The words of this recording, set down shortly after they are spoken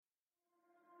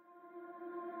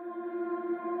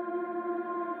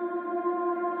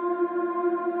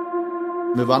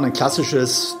Wir waren ein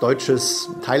klassisches deutsches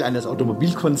Teil eines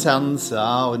Automobilkonzerns,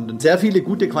 ja, und sehr viele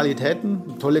gute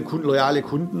Qualitäten, tolle, loyale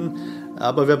Kunden.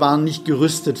 Aber wir waren nicht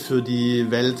gerüstet für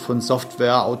die Welt von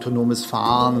Software, autonomes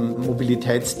Fahren,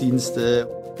 Mobilitätsdienste.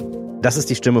 Das ist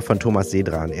die Stimme von Thomas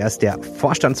Sedran. Er ist der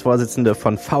Vorstandsvorsitzende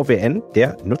von VWN,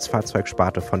 der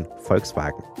Nutzfahrzeugsparte von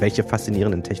Volkswagen. Welche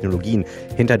faszinierenden Technologien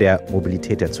hinter der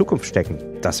Mobilität der Zukunft stecken,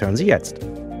 das hören Sie jetzt.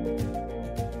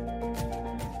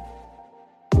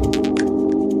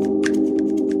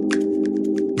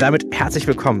 Damit herzlich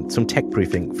willkommen zum Tech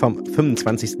Briefing vom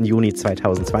 25. Juni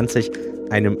 2020,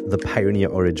 einem The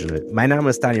Pioneer Original. Mein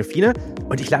Name ist Daniel Fiene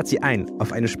und ich lade Sie ein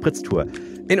auf eine Spritztour.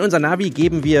 In unser Navi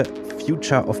geben wir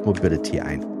Future of Mobility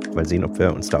ein. Mal sehen, ob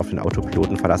wir uns da auf den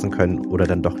Autopiloten verlassen können oder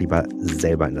dann doch lieber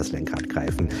selber in das Lenkrad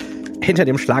greifen. Hinter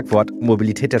dem Schlagwort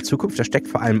Mobilität der Zukunft, da steckt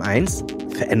vor allem eins: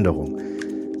 Veränderung.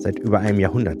 Seit über einem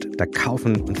Jahrhundert, da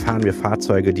kaufen und fahren wir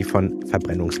Fahrzeuge, die von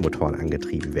Verbrennungsmotoren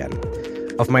angetrieben werden.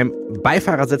 Auf meinem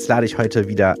Beifahrersitz lade ich heute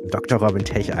wieder Dr. Robin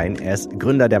Tech ein. Er ist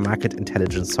Gründer der Market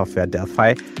Intelligence Software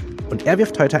Delphi und er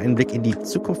wirft heute einen Blick in die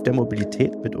Zukunft der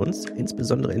Mobilität mit uns.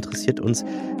 Insbesondere interessiert uns,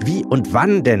 wie und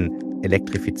wann denn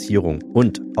Elektrifizierung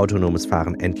und autonomes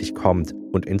Fahren endlich kommt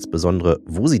und insbesondere,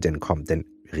 wo sie denn kommt, denn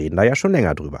wir reden da ja schon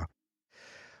länger drüber.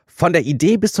 Von der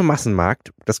Idee bis zum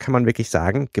Massenmarkt, das kann man wirklich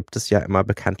sagen, gibt es ja immer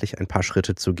bekanntlich ein paar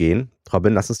Schritte zu gehen.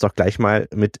 Robin, lass uns doch gleich mal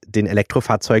mit den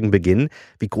Elektrofahrzeugen beginnen.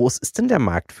 Wie groß ist denn der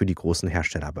Markt für die großen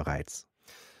Hersteller bereits?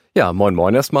 Ja,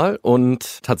 moin erstmal.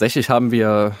 Und tatsächlich haben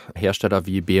wir Hersteller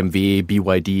wie BMW,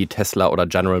 BYD, Tesla oder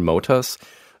General Motors,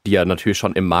 die ja natürlich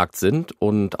schon im Markt sind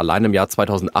und allein im Jahr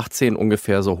 2018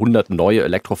 ungefähr so 100 neue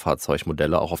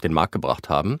Elektrofahrzeugmodelle auch auf den Markt gebracht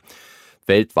haben.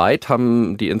 Weltweit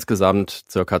haben die insgesamt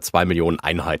ca. 2 Millionen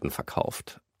Einheiten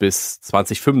verkauft. Bis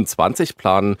 2025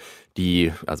 planen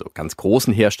die ganz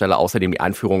großen Hersteller außerdem die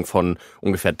Einführung von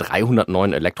ungefähr 300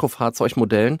 neuen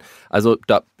Elektrofahrzeugmodellen. Also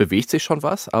da bewegt sich schon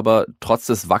was, aber trotz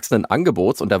des wachsenden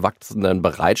Angebots und der wachsenden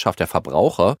Bereitschaft der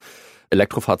Verbraucher,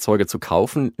 Elektrofahrzeuge zu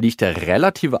kaufen, liegt der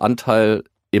relative Anteil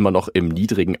immer noch im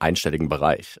niedrigen einstelligen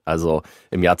Bereich. Also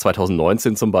im Jahr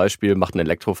 2019 zum Beispiel machten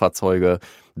Elektrofahrzeuge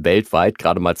weltweit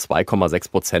gerade mal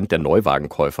 2,6% der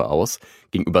Neuwagenkäufe aus,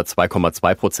 gegenüber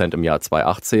 2,2% im Jahr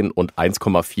 2018 und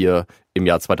 1,4% im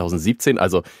Jahr 2017.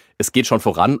 Also es geht schon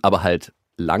voran, aber halt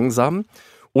langsam.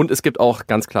 Und es gibt auch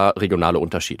ganz klar regionale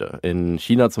Unterschiede. In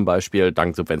China zum Beispiel,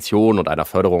 dank Subventionen und einer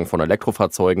Förderung von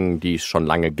Elektrofahrzeugen, die es schon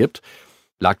lange gibt,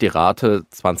 lag die Rate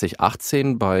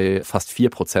 2018 bei fast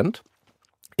 4%.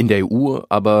 In der EU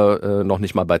aber noch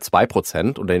nicht mal bei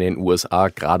 2% und in den USA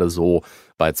gerade so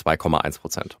bei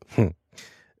 2,1%.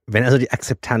 Wenn also die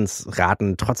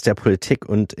Akzeptanzraten trotz der Politik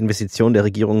und Investitionen der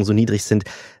Regierung so niedrig sind,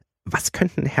 was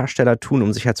könnten Hersteller tun,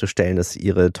 um sicherzustellen, dass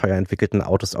ihre teuer entwickelten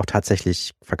Autos auch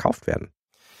tatsächlich verkauft werden?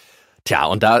 Tja,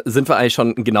 und da sind wir eigentlich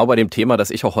schon genau bei dem Thema,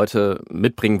 das ich auch heute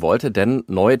mitbringen wollte, denn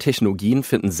neue Technologien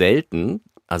finden selten,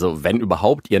 also wenn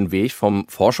überhaupt, ihren Weg vom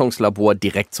Forschungslabor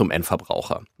direkt zum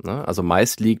Endverbraucher. Also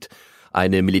meist liegt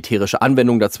eine militärische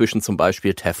Anwendung dazwischen, zum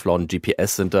Beispiel Teflon,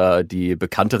 GPS sind da die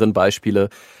bekannteren Beispiele.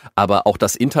 Aber auch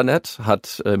das Internet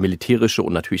hat militärische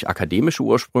und natürlich akademische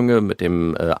Ursprünge mit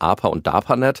dem ARPA- und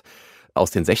DARPANET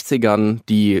aus den 60ern,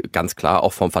 die ganz klar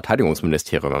auch vom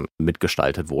Verteidigungsministerium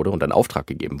mitgestaltet wurde und in Auftrag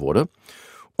gegeben wurde.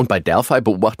 Und bei Delphi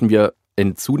beobachten wir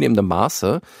in zunehmendem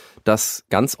Maße, dass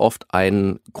ganz oft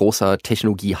ein großer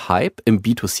Technologie-Hype im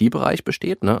B2C-Bereich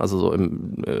besteht, also so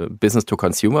im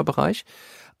Business-to-Consumer-Bereich.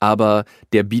 Aber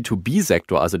der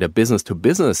B2B-Sektor, also der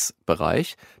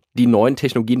Business-to-Business-Bereich, die neuen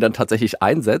Technologien dann tatsächlich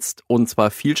einsetzt und zwar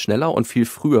viel schneller und viel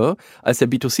früher als der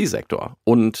B2C-Sektor.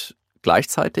 Und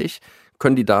gleichzeitig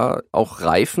können die da auch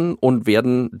reifen und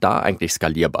werden da eigentlich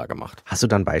skalierbar gemacht. Hast du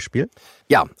da ein Beispiel?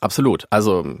 Ja, absolut.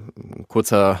 Also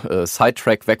kurzer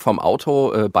Sidetrack weg vom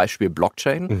Auto, Beispiel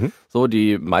Blockchain. So,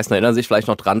 die meisten erinnern sich vielleicht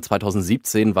noch dran,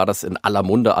 2017 war das in aller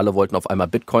Munde, alle wollten auf einmal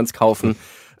Bitcoins kaufen.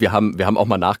 Wir haben auch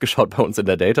mal nachgeschaut bei uns in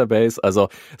der Database. Also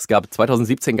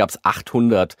 2017 gab es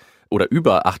 800 oder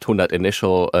über 800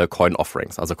 Initial Coin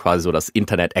Offerings, also quasi so das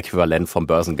Internet-Äquivalent vom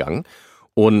Börsengang.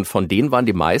 Und von denen waren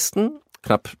die meisten,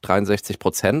 knapp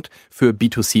 63%, für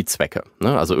B2C-Zwecke.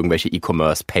 Also irgendwelche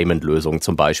E-Commerce-Payment-Lösungen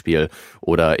zum Beispiel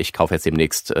oder ich kaufe jetzt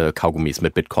demnächst Kaugummis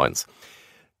mit Bitcoins.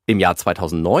 Im Jahr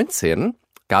 2019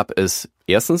 gab es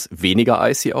erstens weniger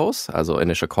ICOs, also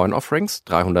Initial Coin Offerings,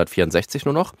 364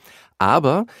 nur noch.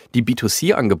 Aber die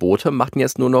B2C-Angebote machten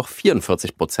jetzt nur noch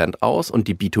 44% aus und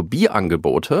die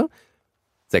B2B-Angebote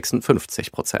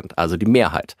 56%, also die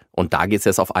Mehrheit. Und da geht es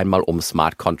jetzt auf einmal um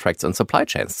Smart Contracts und Supply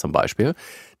Chains zum Beispiel.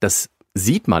 Das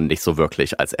sieht man nicht so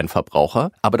wirklich als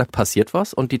Endverbraucher, aber da passiert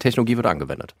was und die Technologie wird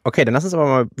angewendet. Okay, dann lass uns aber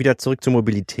mal wieder zurück zur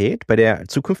Mobilität. Bei der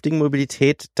zukünftigen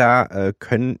Mobilität, da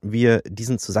können wir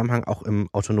diesen Zusammenhang auch im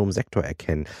autonomen Sektor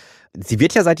erkennen. Sie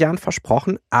wird ja seit Jahren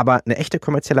versprochen, aber eine echte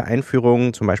kommerzielle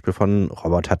Einführung, zum Beispiel von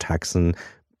Robotertaxen,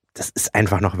 das ist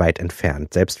einfach noch weit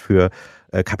entfernt, selbst für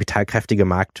kapitalkräftige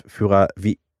Marktführer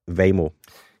wie Waymo.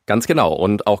 Ganz genau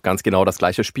und auch ganz genau das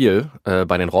gleiche Spiel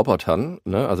bei den Robotern.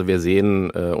 Ne? Also wir sehen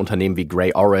Unternehmen wie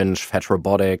Grey Orange, Fetch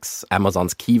Robotics,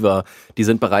 Amazons Kiva, die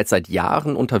sind bereits seit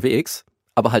Jahren unterwegs,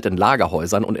 aber halt in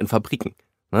Lagerhäusern und in Fabriken,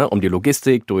 ne? Um die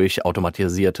Logistik durch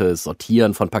automatisiertes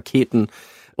Sortieren von Paketen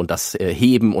und das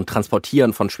Heben und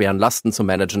Transportieren von schweren Lasten zu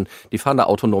managen. Die fahren da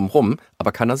autonom rum,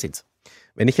 aber keiner sieht's.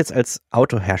 Wenn ich jetzt als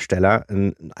Autohersteller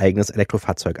ein eigenes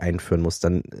Elektrofahrzeug einführen muss,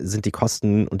 dann sind die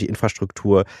Kosten und die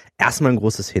Infrastruktur erstmal ein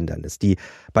großes Hindernis. Die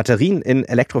Batterien in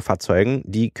Elektrofahrzeugen,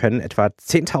 die können etwa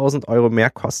 10.000 € mehr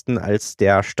kosten als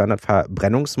der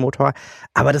Standardverbrennungsmotor.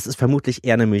 Aber das ist vermutlich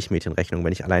eher eine Milchmädchenrechnung,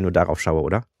 wenn ich allein nur darauf schaue,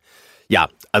 oder? Ja,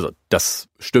 also das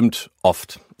stimmt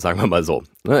oft, sagen wir mal so.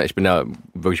 Ich bin ja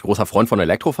wirklich großer Freund von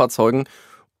Elektrofahrzeugen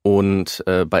und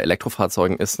bei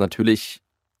Elektrofahrzeugen ist natürlich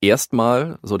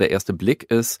erstmal, so der erste Blick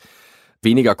ist,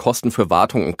 weniger Kosten für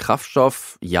Wartung und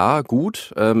Kraftstoff. Ja,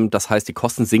 gut. Das heißt, die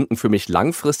Kosten sinken für mich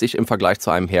langfristig im Vergleich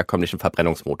zu einem herkömmlichen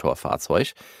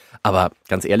Verbrennungsmotorfahrzeug. Aber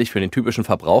ganz ehrlich, für den typischen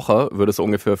Verbraucher würde es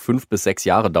ungefähr 5 bis 6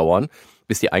 Jahre dauern,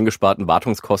 bis die eingesparten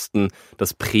Wartungskosten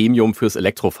das Premium fürs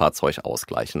Elektrofahrzeug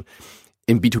ausgleichen.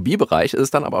 Im B2B-Bereich ist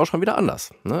es dann aber auch schon wieder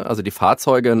anders. Also die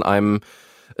Fahrzeuge in einem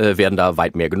werden da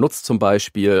weit mehr genutzt zum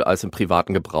Beispiel als im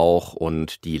privaten Gebrauch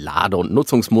und die Lade- und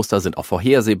Nutzungsmuster sind auch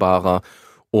vorhersehbarer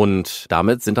und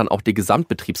damit sind dann auch die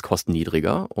Gesamtbetriebskosten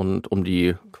niedriger und um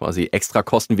die quasi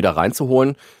Extrakosten wieder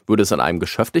reinzuholen, würde es in einem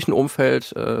geschäftlichen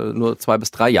Umfeld nur 2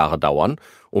 bis 3 Jahre dauern,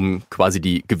 um quasi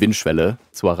die Gewinnschwelle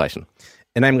zu erreichen.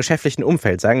 In einem geschäftlichen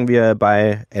Umfeld, sagen wir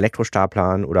bei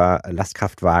Elektrostaplern oder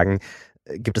Lastkraftwagen,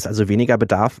 gibt es also weniger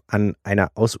Bedarf an einer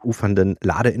ausufernden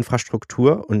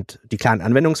Ladeinfrastruktur und die klaren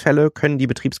Anwendungsfälle können die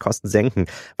Betriebskosten senken,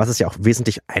 was es ja auch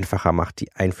wesentlich einfacher macht, die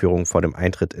Einführung vor dem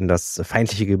Eintritt in das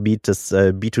feindliche Gebiet des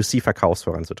B2C-Verkaufs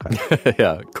voranzutreiben.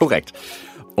 Ja, korrekt.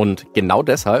 Und genau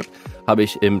deshalb habe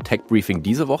ich im Tech-Briefing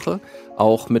diese Woche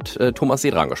auch mit Thomas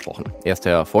Sedran gesprochen. Er ist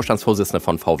der Vorstandsvorsitzende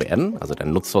von VWN, also der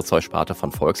Nutzfahrzeugsparte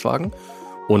von Volkswagen.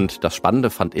 Und das Spannende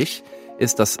fand ich,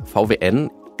 ist, dass VWN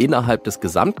innerhalb des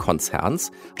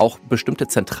Gesamtkonzerns auch bestimmte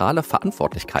zentrale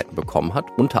Verantwortlichkeiten bekommen hat,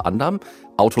 unter anderem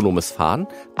autonomes Fahren,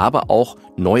 aber auch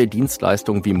neue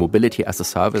Dienstleistungen wie Mobility as a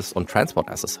Service und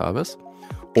Transport as a Service.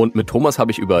 Und mit Thomas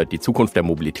habe ich über die Zukunft der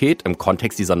Mobilität im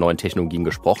Kontext dieser neuen Technologien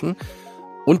gesprochen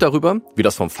und darüber, wie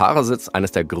das vom Fahrersitz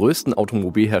eines der größten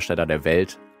Automobilhersteller der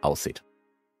Welt aussieht.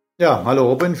 Ja, hallo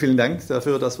Robin, vielen Dank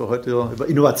dafür, dass wir heute über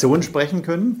Innovation sprechen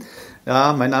können.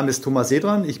 Ja, mein Name ist Thomas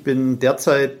Sedran. Ich bin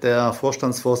derzeit der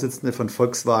Vorstandsvorsitzende von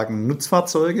Volkswagen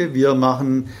Nutzfahrzeuge. Wir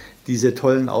machen diese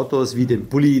tollen Autos wie den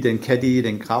Bulli, den Caddy,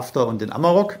 den Crafter und den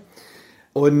Amarok.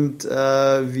 Und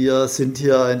wir sind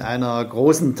hier in einer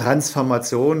großen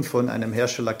Transformation von einem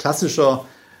Hersteller klassischer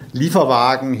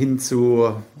Lieferwagen hin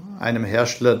zu einem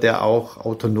Hersteller, der auch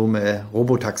autonome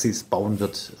Robotaxis bauen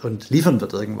wird und liefern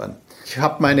wird irgendwann. Ich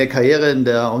habe meine Karriere in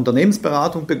der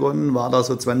Unternehmensberatung begonnen, war da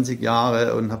so 20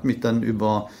 Jahre und habe mich dann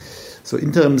über so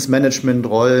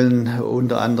Interimsmanagement-Rollen,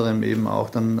 unter anderem eben auch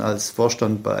dann als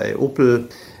Vorstand bei Opel,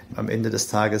 am Ende des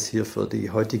Tages hier für die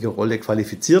heutige Rolle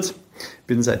qualifiziert.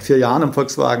 Bin seit 4 Jahren im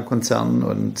Volkswagen-Konzern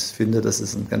und finde, das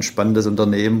ist ein ganz spannendes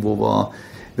Unternehmen, wo wir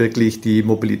wirklich die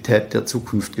Mobilität der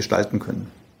Zukunft gestalten können.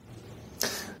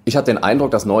 Ich habe den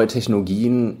Eindruck, dass neue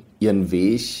Technologien ihren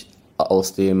Weg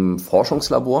aus dem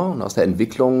Forschungslabor und aus der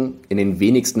Entwicklung in den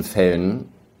wenigsten Fällen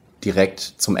direkt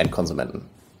zum Endkonsumenten.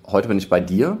 Heute bin ich bei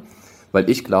dir, weil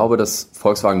ich glaube, dass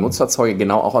Volkswagen Nutzfahrzeuge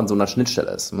genau auch an so einer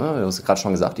Schnittstelle ist. Du hast gerade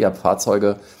schon gesagt, ihr habt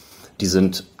Fahrzeuge, die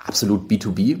sind absolut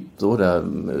B2B, so, da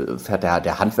fährt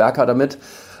der Handwerker damit.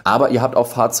 Aber ihr habt auch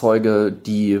Fahrzeuge,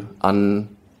 die an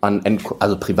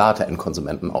private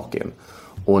Endkonsumenten auch gehen.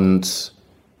 Und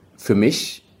für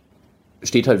mich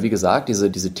steht halt, wie gesagt,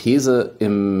 diese These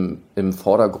im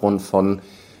Vordergrund von,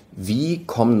 wie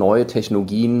kommen neue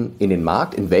Technologien in den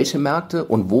Markt, in welche Märkte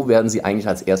und wo werden sie eigentlich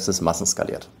als erstes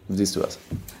massenskaliert? Wie siehst du das?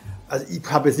 Also ich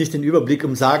habe jetzt nicht den Überblick,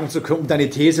 um sagen zu können, um deine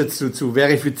These zu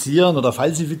verifizieren oder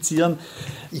falsifizieren.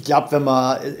 Ich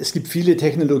glaube, es gibt viele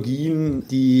Technologien,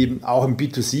 die auch im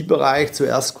B2C-Bereich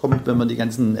zuerst kommen, wenn man die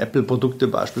ganzen Apple-Produkte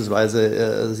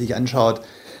beispielsweise sich anschaut.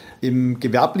 Im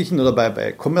gewerblichen oder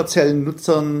bei kommerziellen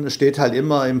Nutzern steht halt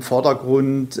immer im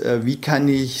Vordergrund, wie kann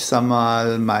ich,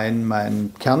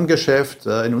 mein Kerngeschäft,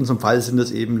 in unserem Fall sind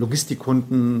es eben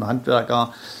Logistikkunden,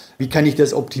 Handwerker, Wie kann ich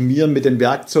das optimieren mit den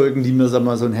Werkzeugen, die mir so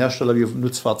ein Hersteller wie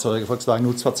Volkswagen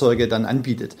Nutzfahrzeuge dann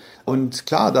anbietet? Und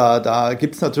klar, da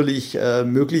gibt es natürlich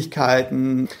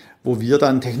Möglichkeiten, wo wir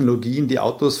dann Technologien, die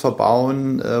Autos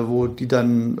verbauen, wo die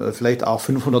dann vielleicht auch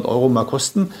 500 € mal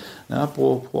kosten, ja,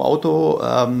 pro Auto,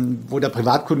 wo der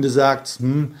Privatkunde sagt,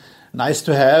 nice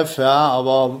to have, ja,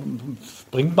 aber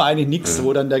bringt mir eigentlich nichts,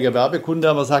 wo dann der Gewerbekunde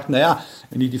aber sagt, naja,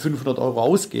 wenn ich die 500 €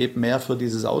 ausgebe, mehr für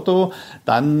dieses Auto,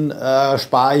 dann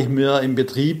spare ich mir im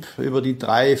Betrieb über die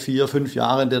 3, 4, 5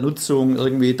 Jahre der Nutzung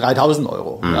irgendwie 3.000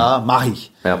 €. Ja, mache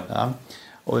ich. Ja. Ja.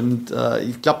 Und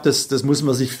ich glaube, das muss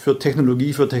man sich für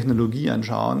Technologie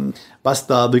anschauen, was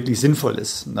da wirklich sinnvoll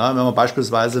ist. Na, wenn man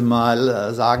beispielsweise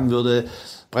mal sagen würde,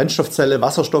 Brennstoffzelle,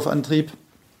 Wasserstoffantrieb,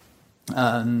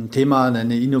 ein Thema,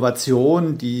 eine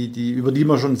Innovation, über die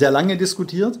man schon sehr lange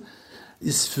diskutiert,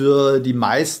 ist für die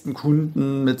meisten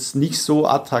Kunden jetzt nicht so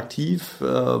attraktiv,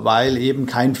 weil eben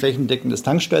kein flächendeckendes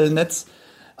Tankstellennetz.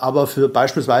 Aber für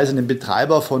beispielsweise einen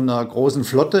Betreiber von einer großen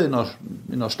Flotte in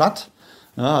einer Stadt,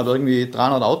 ja, hat irgendwie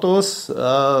 300 Autos,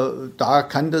 da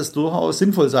kann das durchaus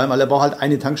sinnvoll sein, weil er braucht halt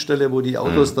eine Tankstelle, wo die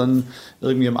Autos dann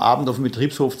irgendwie am Abend auf den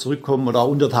Betriebshof zurückkommen oder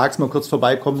untertags mal kurz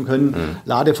vorbeikommen können.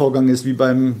 Ladevorgang ist wie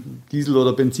beim Diesel-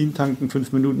 oder Benzintanken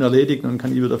 5 Minuten erledigt und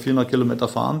kann wieder 400 Kilometer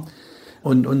fahren.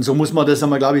 Und so muss man das,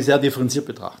 glaube ich, sehr differenziert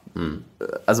betrachten.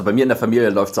 Also bei mir in der Familie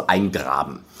läuft so ein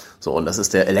Graben. So, und das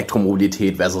ist der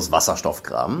Elektromobilität versus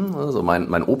Wasserstoffgraben. Also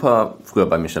mein Opa, früher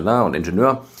bei Michelin und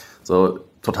Ingenieur, so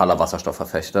totaler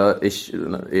Wasserstoffverfechter. Ich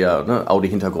eher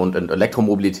Audi-Hintergrund und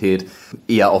Elektromobilität.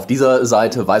 Eher auf dieser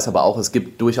Seite, weiß aber auch, es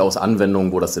gibt durchaus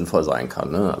Anwendungen, wo das sinnvoll sein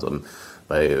kann. Ne? Also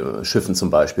bei Schiffen zum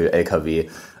Beispiel, LKW.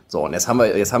 So, und jetzt haben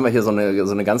wir hier so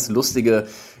eine ganz lustige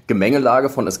Gemengelage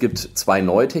von, es gibt 2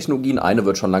 neue Technologien. Eine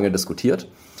wird schon lange diskutiert.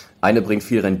 Eine bringt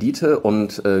viel Rendite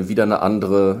und wieder eine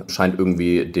andere scheint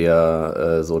irgendwie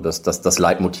das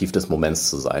Leitmotiv des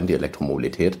Moments zu sein, die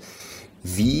Elektromobilität.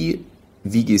 Wie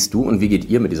gehst du und wie geht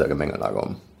ihr mit dieser Gemengelage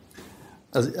um?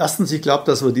 Also erstens, ich glaube,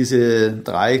 dass wir diese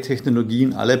 3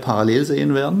 Technologien alle parallel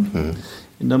sehen werden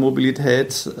in der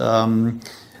Mobilität.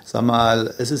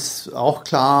 Es ist auch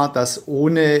klar, dass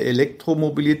ohne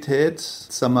Elektromobilität,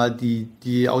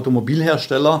 die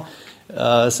Automobilhersteller,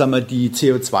 die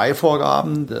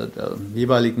CO2-Vorgaben der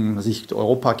jeweiligen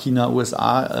Europa, China,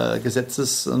 USA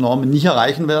Gesetzesnormen nicht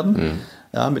erreichen werden.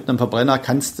 Ja, mit einem Verbrenner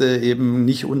kannst du eben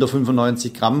nicht unter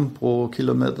 95 Gramm pro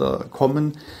Kilometer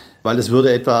kommen, weil es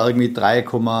würde etwa irgendwie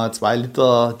 3,2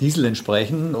 Liter Diesel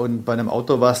entsprechen. Und bei einem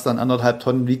Auto, was dann 1,5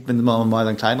 Tonnen wiegt, wenn wir mal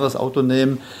ein kleineres Auto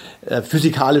nehmen,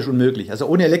 physikalisch unmöglich. Also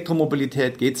ohne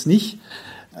Elektromobilität geht's nicht.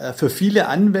 Für viele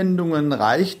Anwendungen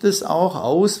reicht es auch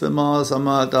aus, wenn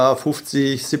man, da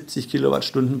 50, 70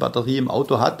 Kilowattstunden Batterie im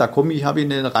Auto hat. Habe ich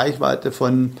eine Reichweite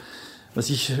von,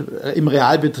 im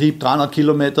Realbetrieb 300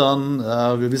 Kilometern.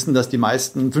 Wir wissen, dass die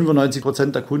meisten,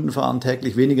 95% der Kunden fahren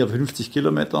täglich weniger als 50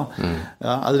 Kilometer.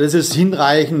 Ja, also das ist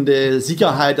hinreichende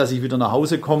Sicherheit, dass ich wieder nach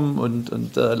Hause komme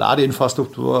und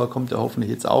Ladeinfrastruktur kommt ja hoffentlich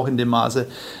jetzt auch in dem Maße,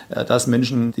 dass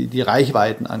Menschen die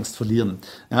Reichweitenangst verlieren.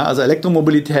 Ja, also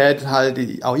Elektromobilität halte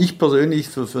auch ich persönlich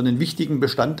für einen wichtigen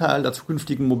Bestandteil der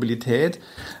zukünftigen Mobilität.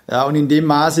 Ja, und in dem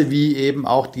Maße, wie eben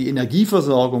auch die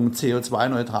Energieversorgung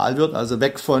CO2-neutral wird, also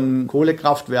weg von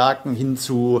Kohlekraftwerken hin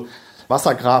zu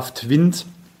Wasserkraft, Wind,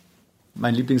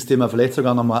 mein Lieblingsthema vielleicht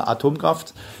sogar nochmal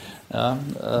Atomkraft. Ja,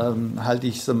 da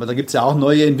gibt es ja auch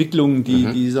neue Entwicklungen, die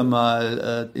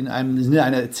in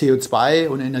einer CO2-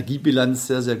 und Energiebilanz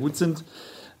sehr, sehr gut sind.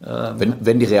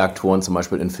 Wenn die Reaktoren zum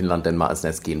Beispiel in Finnland denn mal ans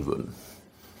Netz gehen würden?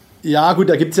 Ja, gut,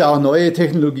 da gibt es ja auch neue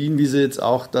Technologien, wie sie jetzt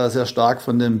auch da sehr stark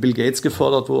von dem Bill Gates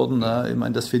gefördert wurden. Ich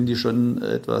meine, das finde ich schon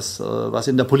etwas, was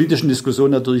in der politischen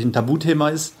Diskussion natürlich ein Tabuthema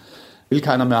ist. Will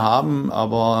keiner mehr haben,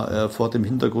 aber vor dem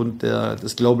Hintergrund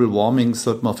des Global Warmings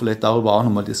sollte man vielleicht darüber auch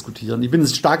nochmal diskutieren. Ich bin ein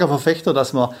starker Verfechter,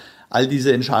 dass man all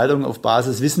diese Entscheidungen auf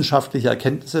Basis wissenschaftlicher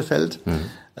Erkenntnisse fällt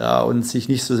und sich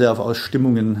nicht so sehr auf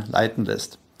Stimmungen leiten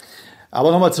lässt.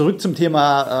 Aber nochmal zurück zum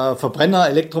Thema Verbrenner,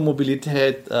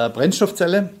 Elektromobilität,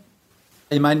 Brennstoffzelle.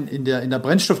 Ich meine, in der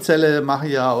Brennstoffzelle mache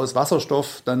ich ja aus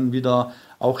Wasserstoff dann wieder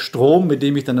auch Strom, mit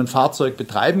dem ich dann ein Fahrzeug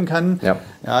betreiben kann.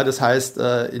 Ja, das heißt,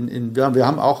 wir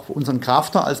haben auch unseren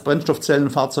Crafter als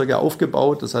Brennstoffzellenfahrzeuge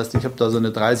aufgebaut. Das heißt, ich habe da so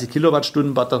eine 30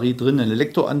 Kilowattstunden Batterie drin, einen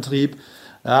Elektroantrieb.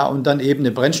 Ja, und dann eben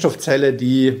eine Brennstoffzelle,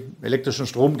 die elektrischen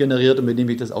Strom generiert und mit dem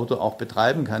ich das Auto auch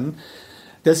betreiben kann.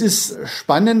 Das ist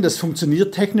spannend, das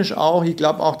funktioniert technisch auch. Ich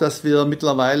glaube auch, dass wir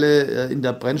mittlerweile in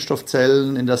der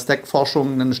Brennstoffzellen, in der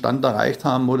Stack-Forschung einen Stand erreicht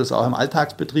haben, wo das auch im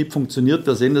Alltagsbetrieb funktioniert.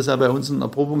 Wir sehen das ja bei unseren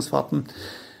Erprobungsfahrten.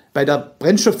 Bei der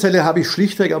Brennstoffzelle habe ich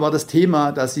schlichtweg aber das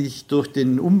Thema, dass ich durch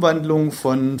die Umwandlung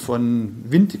von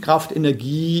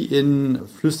Windkraftenergie in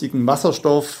flüssigen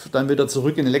Wasserstoff, dann wieder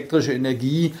zurück in elektrische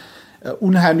Energie,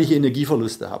 unheimliche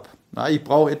Energieverluste habe. Ja, ich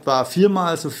brauche etwa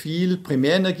 4-mal so viel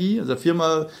Primärenergie, also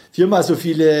viermal so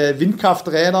viele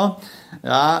Windkrafträder,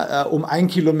 ja, um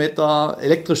 1 Kilometer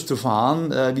elektrisch zu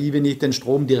fahren, wie wenn ich den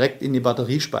Strom direkt in die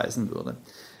Batterie speisen würde.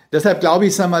 Deshalb glaube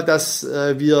ich, dass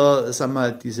wir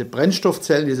diese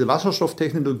Brennstoffzellen, diese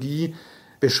Wasserstofftechnologie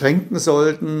beschränken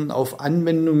sollten auf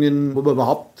Anwendungen, wo man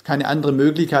überhaupt keine andere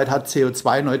Möglichkeit hat,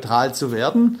 CO2-neutral zu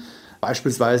werden.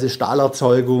 Beispielsweise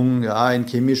Stahlerzeugung, ja, in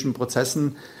chemischen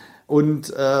Prozessen.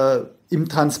 Und im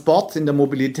Transport, in der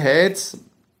Mobilität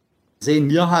sehen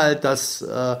wir halt, dass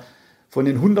von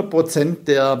den 100%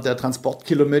 der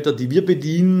Transportkilometer, die wir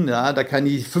bedienen, ja, da kann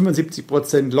ich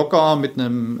 75% locker mit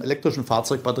einem elektrischen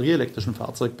Fahrzeug, batterieelektrischen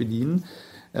Fahrzeug bedienen.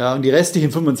 Ja, und die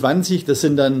restlichen 25, das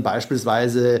sind dann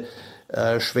beispielsweise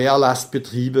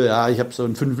Schwerlastbetriebe. Ja, ich habe so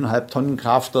einen 5,5 Tonnen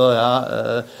Crafter,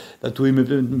 ja, da tue ich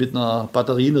mit einer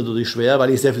Batterie natürlich schwer,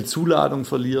 weil ich sehr viel Zuladung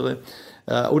verliere.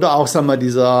 Oder auch,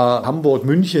 dieser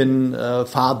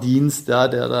Hamburg-München-Fahrdienst, ja,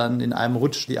 der dann in einem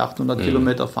Rutsch die 800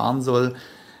 Kilometer fahren soll.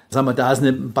 Da ist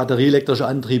ein batterieelektrischer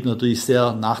Antrieb natürlich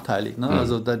sehr nachteilig. Ne?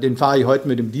 Also den fahre ich heute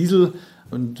mit dem Diesel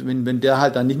und wenn der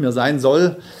halt dann nicht mehr sein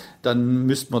soll, dann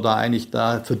müsste man da eigentlich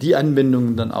für die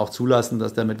Anwendungen dann auch zulassen,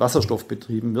 dass der mit Wasserstoff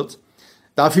betrieben wird.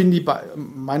 Da finde ich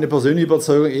meine persönliche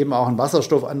Überzeugung eben auch einen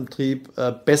Wasserstoffantrieb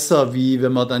besser, wie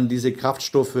wenn man dann diese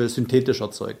Kraftstoffe synthetisch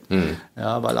erzeugt.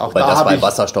 Ja, weil auch das bei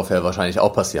Wasserstoff ja wahrscheinlich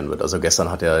auch passieren wird. Also gestern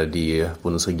hat ja die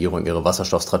Bundesregierung ihre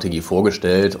Wasserstoffstrategie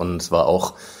vorgestellt und es war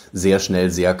auch sehr schnell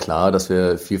sehr klar, dass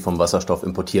wir viel vom Wasserstoff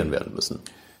importieren werden müssen.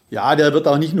 Ja, der wird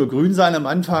auch nicht nur grün sein am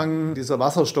Anfang, dieser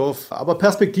Wasserstoff. Aber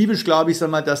perspektivisch glaube ich,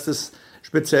 dass das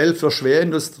speziell für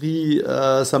Schwerindustrie,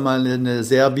 eine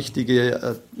sehr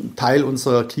wichtige Teil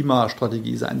unserer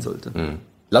Klimastrategie sein sollte.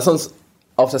 Lass uns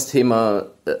auf das Thema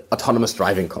Autonomous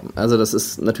Driving kommen. Also das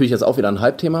ist natürlich jetzt auch wieder ein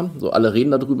Halbthema. So alle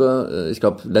reden darüber. Ich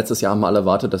glaube, letztes Jahr haben wir alle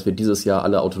erwartet, dass wir dieses Jahr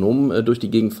alle autonom durch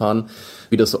die Gegend fahren.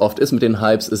 Wie das so oft ist mit den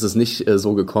Hypes, ist es nicht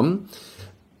so gekommen.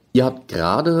 Ihr habt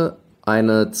gerade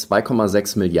eine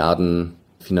 2,6 Milliarden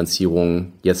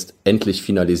Finanzierung jetzt endlich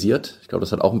finalisiert. Ich glaube,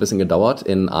 das hat auch ein bisschen gedauert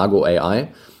in Argo AI.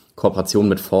 Kooperation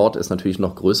mit Ford ist natürlich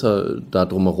noch größer da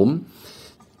drumherum.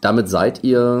 Damit seid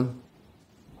ihr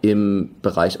im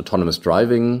Bereich Autonomous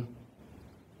Driving,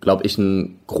 glaube ich,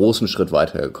 einen großen Schritt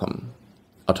weitergekommen.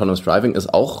 Autonomous Driving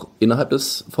ist auch innerhalb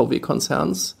des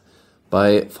VW-Konzerns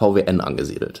bei VWN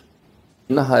angesiedelt.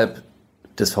 Innerhalb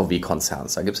des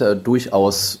VW-Konzerns, da gibt es ja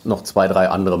durchaus noch 2, 3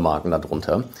 andere Marken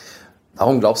darunter.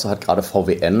 Warum glaubst du, hat gerade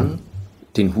VWN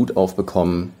den Hut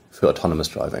aufbekommen für Autonomous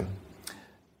Driving?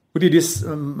 Gut,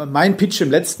 mein Pitch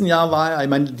im letzten Jahr war, ich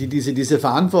meine, diese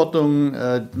Verantwortung,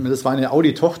 das war eine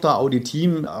Audi-Tochter,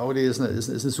 Audi-Team, Audi ist eine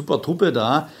super Truppe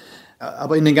da.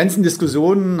 Aber in den ganzen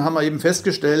Diskussionen haben wir eben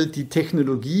festgestellt, die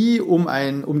Technologie, um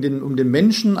den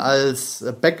Menschen als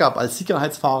Backup, als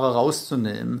Sicherheitsfahrer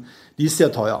rauszunehmen, die ist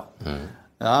sehr teuer.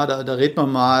 Ja, da redet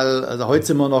man mal, also heute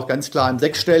sind wir noch ganz klar im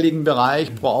 6-stelligen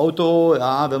Bereich pro Auto.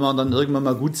 Ja, wenn wir dann irgendwann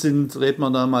mal gut sind, redet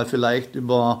man dann mal vielleicht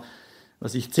über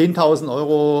 10.000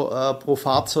 Euro pro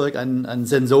Fahrzeug an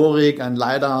Sensorik, an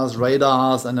LiDARs,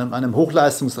 Radars, an einem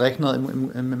Hochleistungsrechner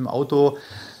im Auto.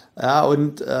 Ja,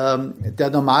 und der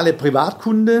normale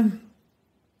Privatkunde,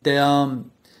 der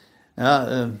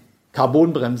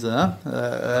Carbonbremse,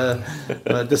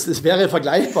 das wäre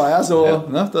vergleichbar, ja, so, ja.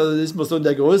 Ne, da ist man so in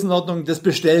der Größenordnung, das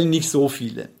bestellen nicht so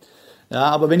viele. Ja,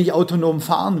 aber wenn ich autonom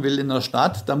fahren will in der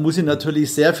Stadt, dann muss ich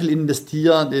natürlich sehr viel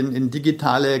investieren in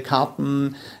digitale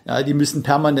Karten, ja, die müssen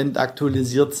permanent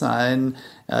aktualisiert sein.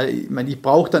 Ja, ich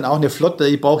brauche dann auch eine Flotte,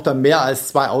 ich brauche dann mehr als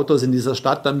 2 Autos in dieser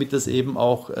Stadt, damit das eben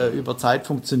auch über Zeit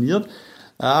funktioniert.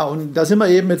 Ja, und da sind wir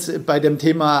eben jetzt bei dem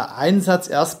Thema Einsatz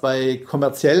erst bei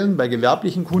kommerziellen, bei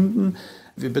gewerblichen Kunden.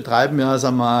 Wir betreiben ja,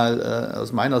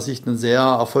 aus meiner Sicht einen sehr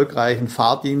erfolgreichen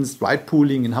Fahrdienst,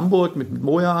 Ridepooling in Hamburg mit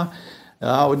Moja.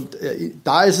 Ja, und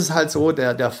da ist es halt so,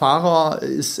 der Fahrer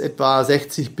ist etwa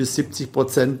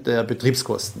 60-70% der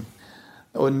Betriebskosten.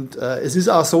 Und es ist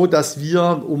auch so, dass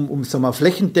wir, um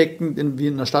flächendeckend in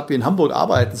einer Stadt wie in Hamburg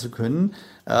arbeiten zu können,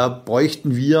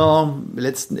 bräuchten wir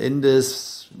letzten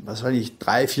Endes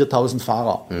 3.000, 4.000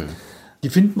 Fahrer. Die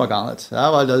finden wir gar nicht,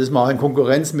 ja, weil da ist man auch in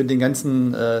Konkurrenz mit den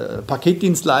ganzen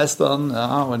Paketdienstleistern,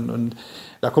 ja, und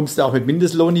da kommst du auch mit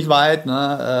Mindestlohn nicht weit,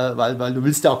 ne, weil du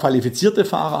willst ja auch qualifizierte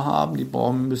Fahrer haben, die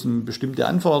müssen bestimmte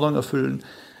Anforderungen erfüllen.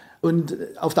 Und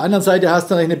auf der anderen Seite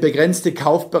hast du eine begrenzte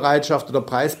Kaufbereitschaft oder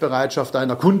Preisbereitschaft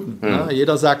deiner Kunden. Ne?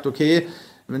 Jeder sagt, okay,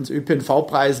 wenn es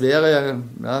ÖPNV-Preis wäre,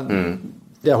 ja,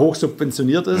 der hoch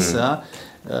subventioniert ist. Ja.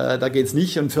 Da geht es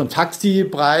nicht. Und für einen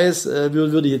Taxipreis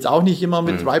würde ich jetzt auch nicht immer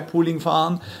mit Ride-Pooling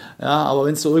fahren. Ja, aber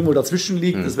wenn es so irgendwo dazwischen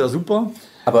liegt, das wäre super.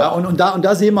 Aber ja, und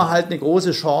da sehen wir halt eine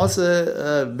große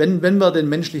Chance, wenn wir den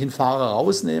menschlichen Fahrer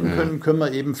rausnehmen können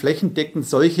wir eben flächendeckend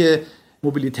solche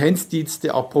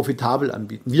Mobilitätsdienste auch profitabel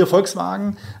anbieten. Wir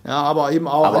Volkswagen, ja, aber eben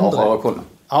auch andere. Auch eure Kunden.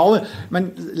 Aber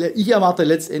ich erwarte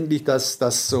letztendlich, dass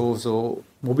so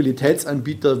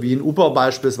Mobilitätsanbieter wie ein Uber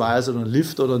beispielsweise oder ein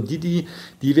Lyft oder ein Didi,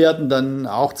 die werden dann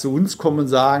auch zu uns kommen und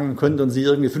sagen, könnten Sie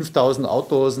irgendwie 5000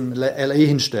 Autos in LA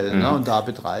hinstellen, ne, und da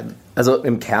betreiben. Also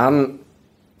im Kern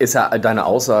ist ja deine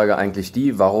Aussage eigentlich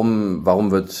die, warum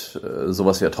wird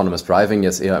sowas wie Autonomous Driving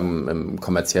jetzt eher im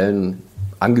kommerziellen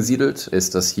angesiedelt?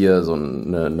 Ist das hier so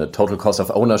eine Total Cost of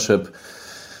Ownership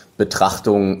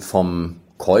Betrachtung vom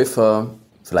Käufer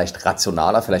vielleicht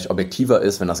rationaler, vielleicht objektiver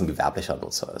ist, wenn das ein gewerblicher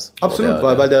Nutzer ist? Absolut,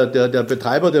 weil der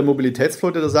Betreiber der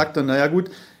Mobilitätsflotte, der sagt dann, naja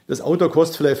gut, das Auto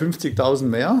kostet vielleicht 50.000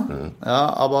 mehr,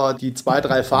 ja, aber die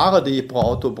 2-3 Fahrer, die ich pro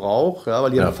Auto brauche, ja,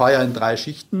 weil ich fahre ja in 3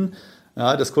 Schichten,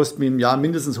 ja, das kostet mir im Jahr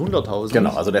mindestens 100.000.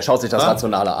 Genau, also der schaut sich das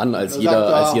rationaler an, als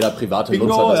jeder private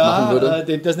Nutzer das machen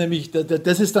würde.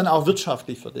 Das ist dann auch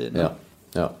wirtschaftlich für den.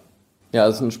 Ja,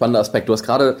 das ist ein spannender Aspekt. Du hast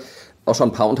gerade auch schon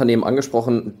ein paar Unternehmen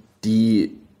angesprochen,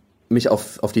 die mich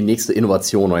auf die nächste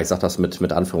Innovation, oder ich sage das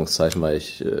mit Anführungszeichen, weil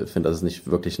ich finde, das ist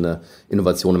nicht wirklich eine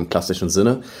Innovation im klassischen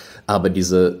Sinne, aber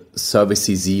diese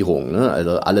Servicisierung, ne?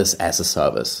 Also alles as a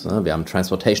Service. Ne? Wir haben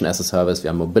Transportation as a Service, wir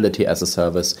haben Mobility as a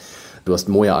Service. Du hast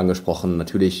Moja angesprochen,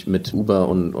 natürlich mit Uber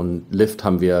und Lyft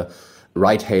haben wir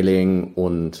Ride-Hailing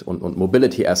und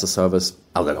Mobility as a Service,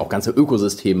 also auch ganze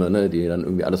Ökosysteme, ne, die dann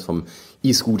irgendwie alles vom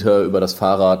E-Scooter über das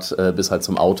Fahrrad bis halt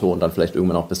zum Auto und dann vielleicht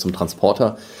irgendwann auch bis zum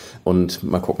Transporter und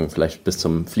mal gucken, vielleicht bis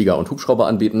zum Flieger und Hubschrauber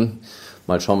anbieten.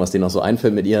 Mal schauen, was denen noch so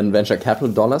einfällt mit ihren Venture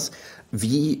Capital Dollars.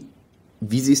 Wie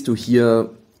siehst du hier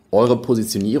eure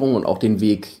Positionierung und auch den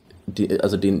Weg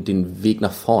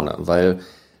nach vorne? Weil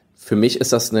für mich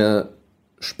ist das eine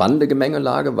spannende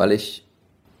Gemengelage, weil ich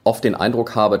oft den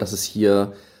Eindruck habe, dass es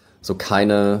hier so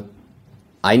keine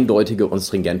eindeutige und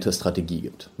stringente Strategie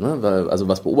gibt. Ne? Weil, also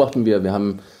was beobachten wir? Wir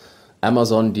haben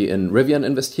Amazon, die in Rivian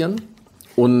investieren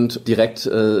und direkt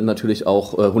natürlich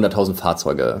auch 100.000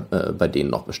 Fahrzeuge bei denen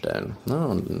noch bestellen. Ne?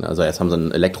 Und, also jetzt haben sie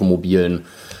einen elektromobilen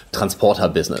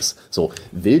Transporter-Business. So,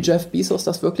 will Jeff Bezos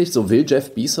das wirklich? So, will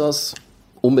Jeff Bezos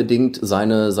unbedingt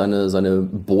seine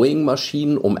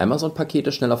Boeing-Maschinen, um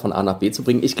Amazon-Pakete schneller von A nach B zu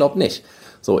bringen? Ich glaube nicht.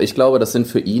 So, ich glaube, das sind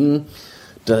für ihn,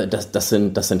 das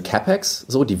sind CapEx,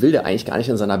 so, die will der eigentlich gar nicht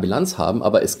in seiner Bilanz haben,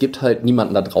 aber es gibt halt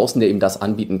niemanden da draußen, der ihm das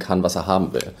anbieten kann, was er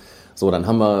haben will. So, dann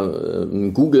haben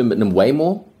wir Google mit einem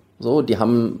Waymo, so, die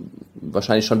haben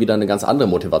wahrscheinlich schon wieder eine ganz andere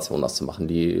Motivation, das zu machen.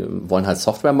 Die wollen halt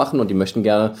Software machen und die möchten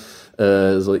gerne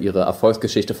so ihre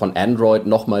Erfolgsgeschichte von Android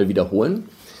nochmal wiederholen.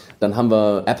 Dann haben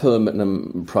wir Apple mit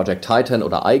einem Project Titan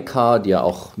oder iCar, die ja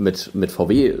auch mit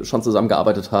VW schon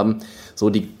zusammengearbeitet haben. So,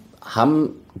 die haben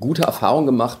gute Erfahrungen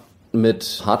gemacht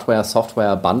mit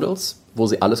Hardware-Software-Bundles, wo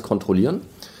sie alles kontrollieren.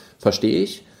 Verstehe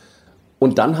ich.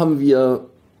 Und dann haben wir,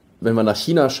 wenn wir nach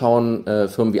China schauen,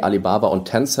 Firmen wie Alibaba und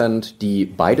Tencent, die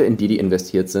beide in Didi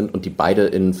investiert sind und die beide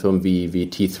in Firmen wie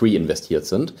T3 investiert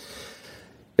sind.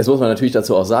 Jetzt muss man natürlich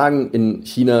dazu auch sagen, in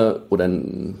China oder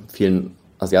in vielen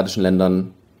asiatischen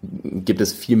Ländern gibt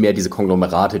es viel mehr diese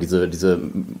Konglomerate, diese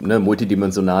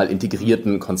multidimensional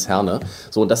integrierten Konzerne.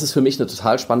 So, und das ist für mich eine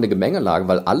total spannende Gemengelage,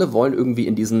 weil alle wollen irgendwie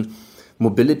in diesen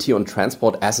Mobility und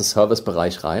Transport as a Service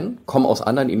Bereich rein, kommen aus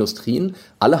anderen Industrien,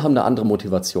 alle haben eine andere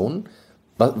Motivation.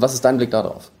 Was ist dein Blick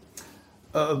darauf?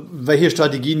 Welche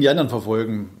Strategien die anderen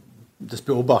verfolgen, das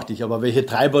beobachte ich, aber welche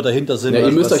Treiber dahinter sind. Ja,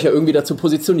 ihr müsst euch ja irgendwie dazu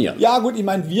positionieren. Ja gut, ich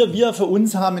meine, wir für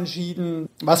uns haben entschieden,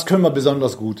 was können wir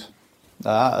besonders gut.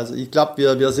 Ja, also ich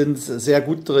glaube, wir sind sehr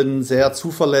gut drin, sehr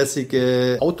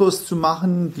zuverlässige Autos zu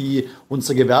machen, die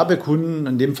unsere Gewerbekunden,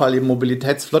 in dem Fall eben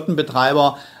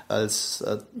Mobilitätsflottenbetreiber, als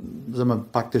sagen wir,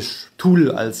 praktisch Tool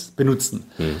als benutzen.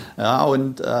 Ja,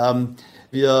 und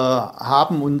wir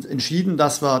haben uns entschieden,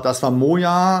 dass wir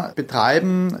Moja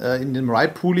betreiben in dem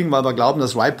Ride-Pooling, weil wir glauben,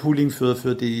 dass Ride-Pooling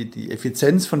für die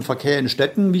Effizienz von Verkehr in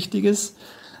Städten wichtig ist.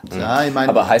 Ja, ich meine,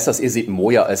 aber heißt das, ihr seht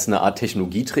Moja als eine Art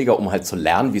Technologieträger, um halt zu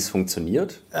lernen, wie es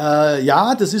funktioniert?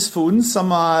 Ja, das ist für uns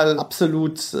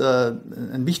absolut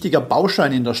ein wichtiger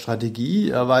Baustein in der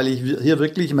Strategie, weil ich hier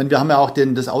wirklich, ich meine, wir haben ja auch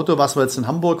das Auto, was wir jetzt in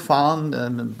Hamburg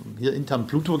fahren, hier intern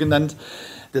Pluto genannt.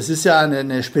 Das ist ja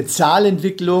eine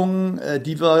Spezialentwicklung,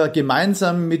 die wir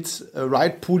gemeinsam mit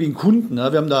Ride-Pooling-Kunden, wir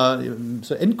haben da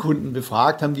so Endkunden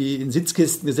befragt, haben die in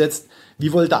Sitzkisten gesetzt,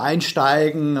 wie wollt ihr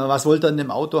einsteigen, was wollt ihr in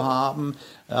dem Auto haben.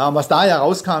 Ja, und was da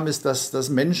herauskam, ist, dass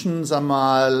Menschen, sagen wir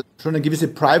mal, schon eine gewisse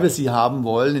Privacy haben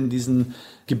wollen in diesen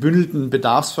gebündelten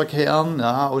Bedarfsverkehren,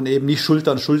 ja, und eben nicht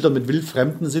Schulter an Schulter mit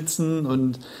Wildfremden sitzen.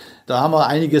 Und da haben wir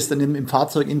einiges dann im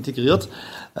Fahrzeug integriert.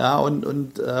 Ja, und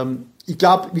ich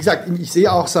glaube, wie gesagt, ich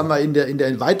sehe auch, sagen wir, in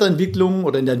der Weiterentwicklung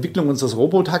oder in der Entwicklung unseres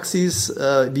Robotaxis,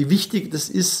 wie wichtig das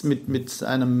ist, mit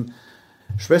einem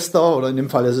Schwester, oder in dem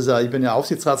Fall, ich bin ja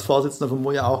Aufsichtsratsvorsitzender von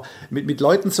Moja auch, mit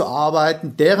Leuten zu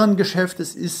arbeiten, deren Geschäft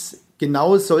es ist,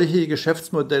 genau solche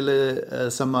Geschäftsmodelle,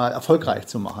 erfolgreich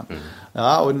zu machen. Mhm.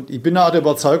 Ja, und ich bin auch der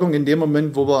Überzeugung, in dem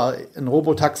Moment, wo wir ein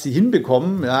Robotaxi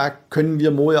hinbekommen, ja, können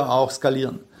wir Moja auch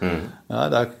skalieren. Mhm. Ja,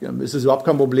 da ist es überhaupt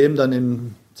kein Problem, dann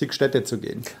in zig Städte zu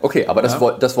gehen. Okay, aber das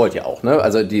wollt ihr auch, ne?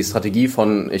 Also die Strategie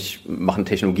von, ich mache einen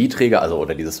Technologieträger,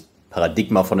 oder dieses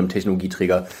Paradigma von einem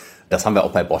Technologieträger, das haben wir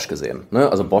auch bei Bosch gesehen. Ne?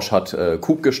 Also Bosch hat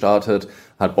Coop gestartet,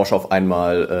 hat Bosch auf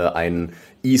einmal einen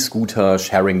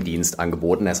E-Scooter-Sharing-Dienst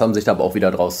angeboten. Es haben sich da aber auch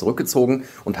wieder draus zurückgezogen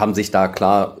und haben sich da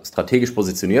klar strategisch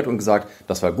positioniert und gesagt,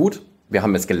 das war gut. Wir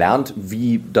haben jetzt gelernt,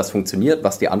 wie das funktioniert,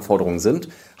 was die Anforderungen sind,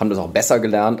 haben das auch besser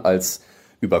gelernt als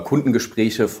über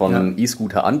Kundengespräche von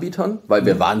E-Scooter-Anbietern, weil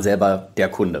wir waren selber der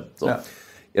Kunde. So. Ja.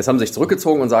 Jetzt haben sie sich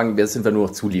zurückgezogen und sagen, jetzt sind wir nur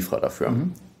noch Zulieferer dafür.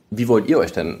 Mhm. Wie wollt ihr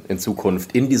euch denn in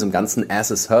Zukunft in diesem ganzen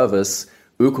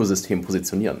As-a-Service-Ökosystem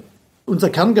positionieren? Unser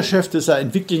Kerngeschäft ist ja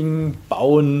Entwickeln,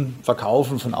 Bauen,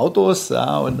 Verkaufen von Autos,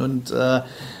 ja, und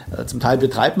zum Teil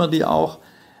betreibt man die auch.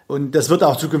 Und das wird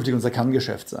auch zukünftig unser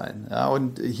Kerngeschäft sein. Ja,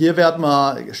 und hier werden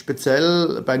wir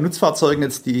speziell bei Nutzfahrzeugen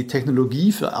jetzt die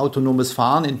Technologie für autonomes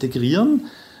Fahren integrieren,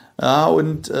 ja,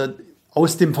 und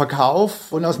aus dem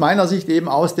Verkauf und aus meiner Sicht eben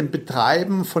aus dem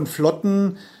Betreiben von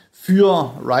Flotten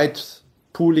für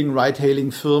Ride-Pooling,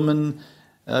 Ride-Hailing-Firmen.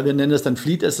 Wir nennen das dann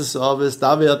Fleet as a Service.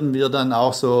 Da werden wir dann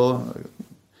auch so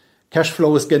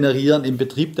Cashflows generieren im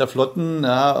Betrieb der Flotten,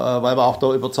 ja, weil wir auch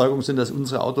der Überzeugung sind, dass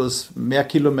unsere Autos mehr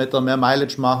Kilometer, mehr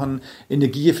Mileage machen,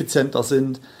 energieeffizienter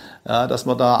sind, ja, dass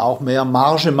wir da auch mehr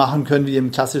Marge machen können wie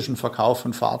im klassischen Verkauf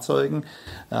von Fahrzeugen.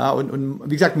 Ja, und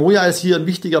wie gesagt, Moja ist hier ein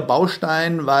wichtiger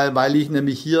Baustein, weil ich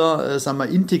nämlich hier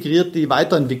integriert die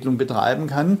Weiterentwicklung betreiben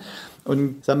kann.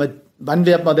 Und wann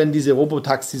wird man denn diese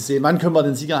Robotaxis sehen? Wann können wir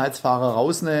den Sicherheitsfahrer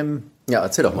rausnehmen? Ja,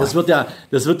 erzähl doch mal. Das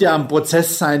wird ja ein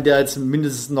Prozess sein, der jetzt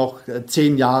mindestens noch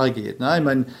 10 Jahre geht. Ne? Ich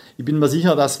meine, ich bin mir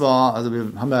sicher, wir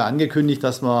haben ja angekündigt,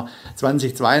 dass wir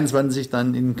 2022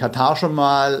 dann in Katar schon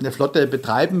mal eine Flotte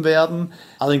betreiben werden,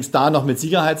 allerdings da noch mit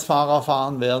Sicherheitsfahrer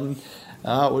fahren werden.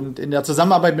 Ja, und in der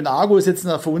Zusammenarbeit mit Argo ist jetzt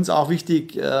für uns auch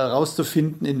wichtig,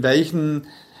 herauszufinden, in welchen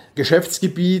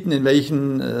Geschäftsgebieten,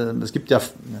 es gibt ja,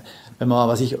 wenn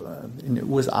man, in den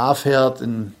USA fährt,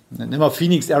 nehmen wir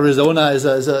Phoenix, Arizona, ist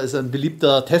ein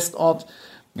beliebter Testort.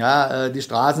 Ja, die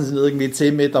Straßen sind irgendwie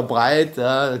 10 Meter breit,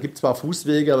 ja, da gibt zwar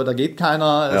Fußwege, aber da geht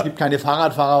keiner, Es gibt keine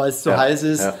Fahrradfahrer, weil es zu heiß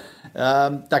ist. Ja.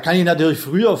 Da kann ich natürlich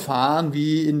früher fahren,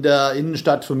 wie in der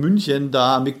Innenstadt von München,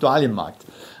 da am Viktualienmarkt.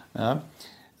 Ja.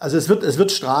 Also es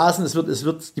wird Straßen, es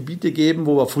wird Gebiete geben,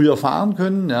 wo wir früher fahren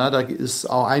können. Ja, da ist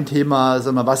auch ein Thema,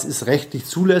 was ist rechtlich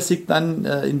zulässig dann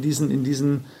in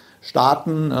diesen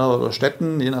Staaten oder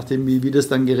Städten, je nachdem wie das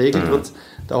dann geregelt wird.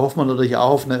 Da hofft man natürlich auch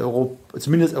auf eine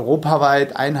zumindest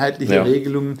europaweit einheitliche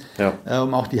Regelung,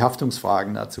 um auch die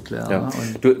Haftungsfragen da zu klären. Ja.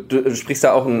 Du sprichst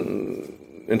da auch einen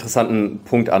interessanten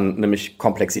Punkt an, nämlich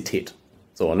Komplexität.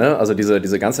 So, ne? Also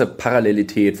diese ganze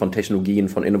Parallelität von Technologien,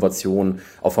 von Innovationen,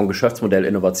 auch vom Geschäftsmodell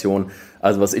Innovation.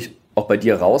 Also was ich auch bei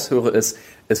dir raushöre ist,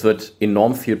 es wird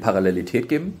enorm viel Parallelität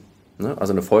geben. Ne?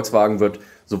 Also eine Volkswagen wird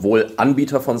sowohl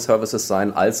Anbieter von Services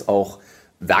sein, als auch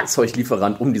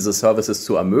Werkzeuglieferant, um diese Services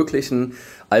zu ermöglichen,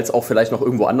 als auch vielleicht noch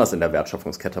irgendwo anders in der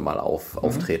Wertschöpfungskette mal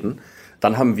auftreten.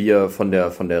 Dann haben wir von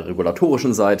der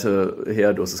regulatorischen Seite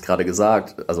her, du hast es gerade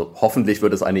gesagt, also hoffentlich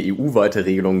wird es eine EU-weite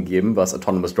Regelung geben, was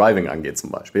Autonomous Driving angeht zum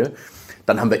Beispiel.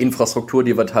 Dann haben wir Infrastruktur,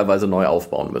 die wir teilweise neu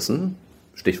aufbauen müssen.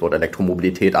 Stichwort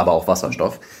Elektromobilität, aber auch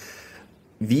Wasserstoff.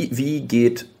 Wie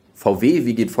geht VW,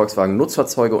 wie geht Volkswagen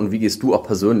Nutzfahrzeuge und wie gehst du auch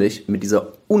persönlich mit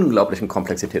dieser unglaublichen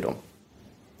Komplexität um?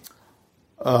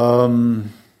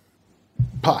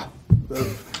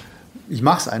 Ich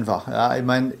mache es einfach. Ja.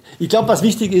 Ich glaube, was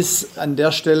wichtig ist an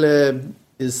der Stelle,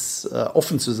 ist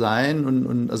offen zu sein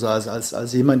und also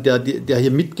als jemand, der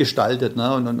hier mitgestaltet,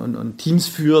 ne, und Teams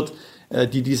führt,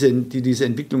 die diese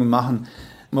Entwicklungen machen.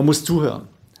 Man muss zuhören.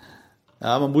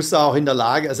 Ja, man muss auch in der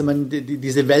Lage,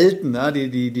 diese Welten, ne,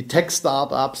 die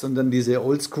Tech-Startups und dann diese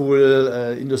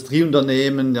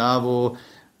Oldschool-Industrieunternehmen, ja, wo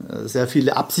sehr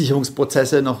viele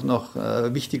Absicherungsprozesse noch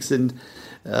wichtig sind.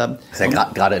 Das ist ja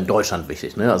gerade in Deutschland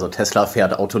wichtig, ne? Also Tesla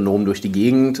fährt autonom durch die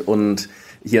Gegend und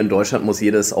hier in Deutschland muss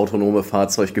jedes autonome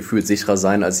Fahrzeug gefühlt sicherer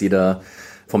sein, als jeder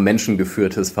vom Menschen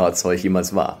geführtes Fahrzeug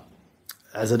jemals war.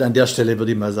 Also an der Stelle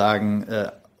würde ich mal sagen,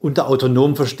 unter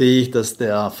autonom verstehe ich, dass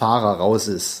der Fahrer raus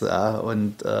ist, ja,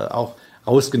 und auch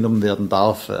rausgenommen werden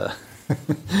darf.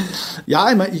 Ja,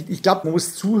 ich glaube, man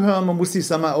muss zuhören, man muss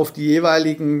sich auf die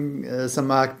jeweiligen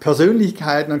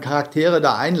Persönlichkeiten und Charaktere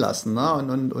da einlassen, ne?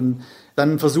 Und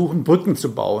dann versuchen, Brücken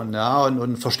zu bauen, ja,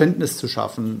 und Verständnis zu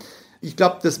schaffen. Ich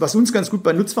glaube, das, was uns ganz gut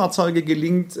bei Nutzfahrzeugen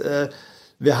gelingt,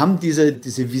 wir haben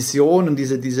diese Vision und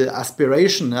diese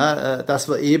Aspiration, ja, dass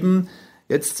wir eben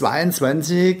jetzt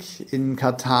 22 in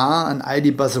Katar ein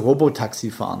ID.Buzz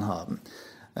Robotaxi fahren haben.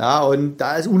 Ja, und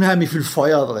da ist unheimlich viel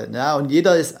Feuer drin, ja, und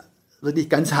jeder ist wirklich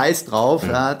ganz heiß drauf,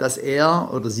 ja, dass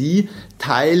er oder sie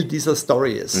Teil dieser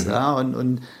Story ist. Ja,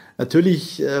 und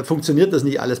natürlich funktioniert das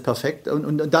nicht alles perfekt.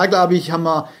 Und da, glaube ich, haben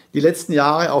wir die letzten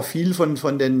Jahre auch viel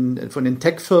von den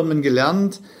Tech-Firmen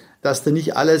gelernt, dass du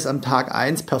nicht alles am Tag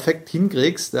 1 perfekt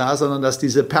hinkriegst, ja, sondern dass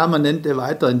diese permanente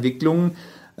Weiterentwicklung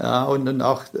und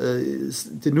auch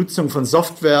die Nutzung von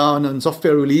Software und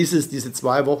Software-Releases, diese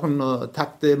 2 Wochen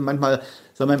Takte, manchmal,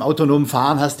 im autonomen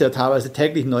Fahren hast du ja teilweise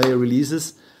täglich neue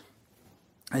Releases,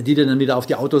 die du dann wieder auf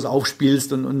die Autos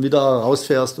aufspielst und wieder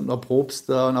rausfährst und erprobst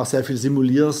und auch sehr viel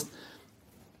simulierst.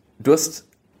 Du hast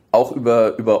auch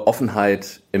über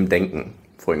Offenheit im Denken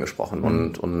vorhin gesprochen.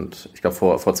 Und ich glaube,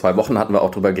 vor 2 Wochen hatten wir auch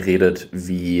darüber geredet,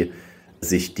 wie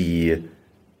sich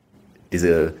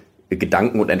diese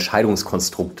Gedanken- und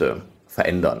Entscheidungskonstrukte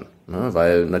verändern. Ne?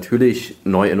 Weil natürlich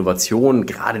neue Innovationen,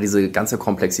 gerade diese ganze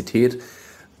Komplexität,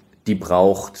 die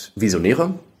braucht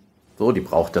Visionäre. So, die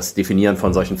braucht das Definieren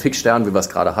von solchen Fixsternen, wie wir es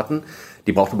gerade hatten.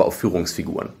 Die braucht aber auch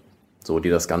Führungsfiguren, so, die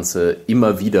das Ganze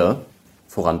immer wieder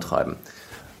vorantreiben.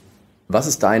 Was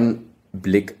ist dein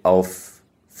Blick auf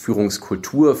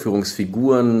Führungskultur,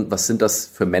 Führungsfiguren? Was sind das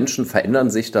für Menschen? Verändern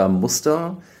sich da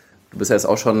Muster? Du bist ja jetzt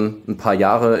auch schon ein paar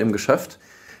Jahre im Geschäft.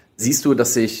 Siehst du,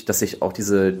 dass sich auch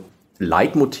diese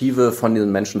Leitmotive von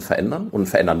diesen Menschen verändern und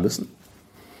verändern müssen?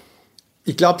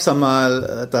 Ich glaube,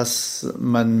 dass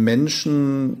man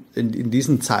Menschen in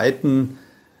diesen Zeiten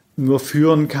nur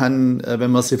führen kann,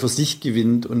 wenn man sie für sich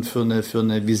gewinnt und für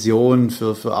eine Vision,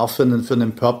 auch für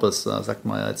einen Purpose, sagt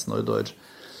man ja jetzt neudeutsch.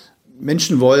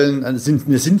 Menschen wollen eine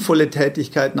sinnvolle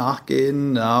Tätigkeit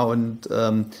nachgehen, ja, und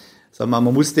man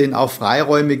muss denen auch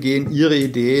Freiräume geben, ihre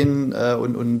Ideen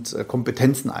und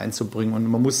Kompetenzen einzubringen. Und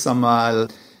man muss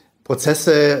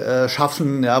Prozesse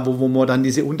schaffen, ja, wo man dann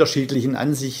diese unterschiedlichen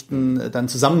Ansichten dann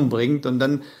zusammenbringt und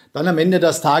dann am Ende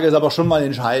des Tages aber schon mal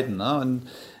entscheiden. Ne? Und,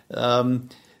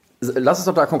 lass es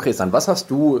doch da konkret sein. Was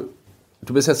hast du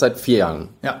bist jetzt seit 4 Jahren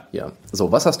hier.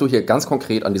 So, was hast du hier ganz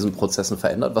konkret an diesen Prozessen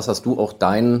verändert? Was hast du auch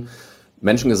deinen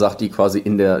Menschen gesagt, die quasi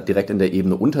direkt in der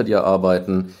Ebene unter dir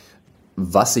arbeiten,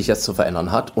 was sich jetzt zu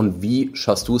verändern hat? Und wie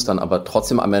schaffst du es dann aber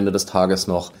trotzdem am Ende des Tages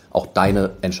noch, auch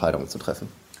deine Entscheidungen zu treffen?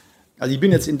 Also ich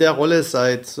bin jetzt in der Rolle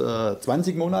seit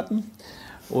 20 Monaten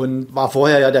und war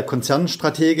vorher ja der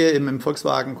Konzernstratege im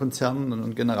Volkswagen-Konzern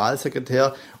und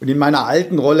Generalsekretär. Und in meiner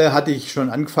alten Rolle hatte ich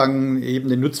schon angefangen, eben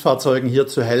den Nutzfahrzeugen hier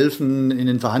zu helfen in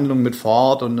den Verhandlungen mit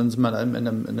Ford. Und dann sind wir in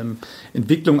der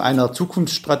Entwicklung einer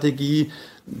Zukunftsstrategie.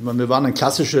 Wir waren ein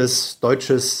klassisches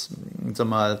deutsches,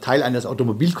 Teil eines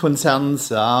Automobilkonzerns,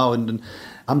 ja, und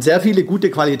haben sehr viele gute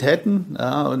Qualitäten,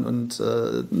 ja, und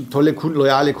tolle,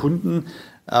 loyale Kunden.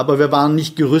 Aber wir waren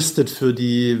nicht gerüstet für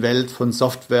die Welt von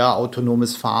Software,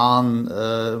 autonomes Fahren,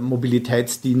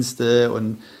 Mobilitätsdienste.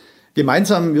 Und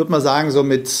gemeinsam, würde man sagen, so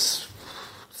mit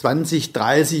 20,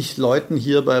 30 Leuten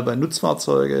hier bei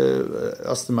Nutzfahrzeuge,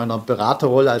 erst in meiner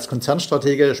Beraterrolle als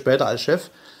Konzernstratege, später als Chef,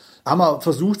 haben wir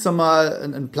versucht,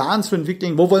 einen Plan zu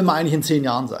entwickeln, wo wollen wir eigentlich in 10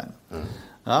 Jahren sein.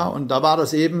 Ja, und da war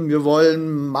das eben, wir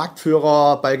wollen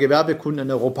Marktführer bei Gewerbekunden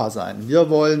in Europa sein. Wir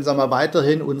wollen,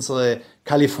 weiterhin unsere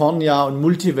California- und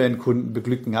Multivan-Kunden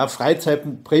beglücken. Ja,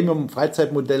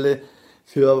 Premium-Freizeitmodelle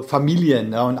für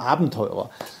Familien, ja, und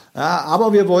Abenteurer. Ja,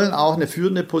 aber wir wollen auch eine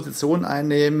führende Position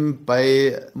einnehmen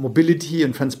bei Mobility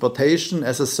und Transportation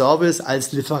as a Service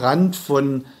als Lieferant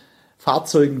von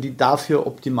Fahrzeugen, die dafür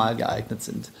optimal geeignet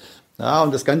sind. Ja,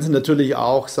 und das Ganze natürlich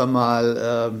auch,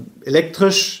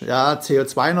 elektrisch, ja,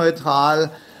 CO2-neutral.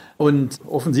 Und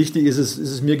offensichtlich ist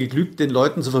es mir geglückt, den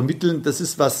Leuten zu vermitteln, das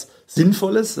ist was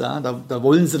Sinnvolles. Ja, da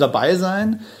wollen sie dabei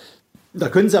sein. Da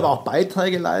können sie aber auch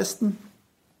Beiträge leisten.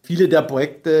 Viele der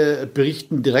Projekte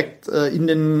berichten direkt in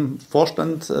den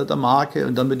Vorstand der Marke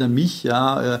und damit an mich.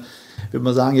 Ja, Ich würde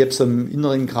mal sagen, ich habe so im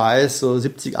inneren Kreis so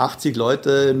 70, 80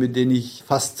 Leute, mit denen ich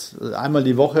fast einmal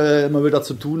die Woche immer wieder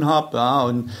zu tun habe. Ja,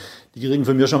 und die kriegen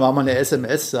von mir schon mal eine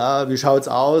SMS, ja, wie schaut's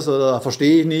aus oder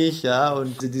verstehe ich nicht. Ja,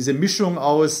 und diese Mischung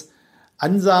aus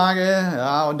Ansage,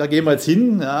 ja, und da gehen wir jetzt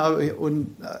hin, ja,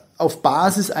 und auf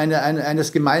Basis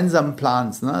eines gemeinsamen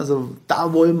Plans. Ne? Also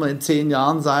da wollen wir in 10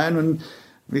 Jahren sein und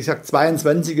wie gesagt,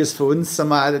 22 ist für uns, sagen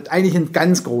wir, eigentlich ein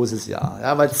ganz großes Jahr.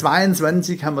 Ja, weil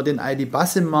 22 haben wir den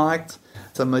ID.Buzz im Markt,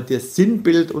 sagen wir, das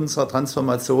Sinnbild unserer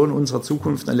Transformation, unserer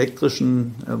Zukunft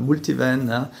elektrischen Multivan.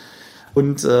 Ja,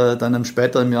 und dann im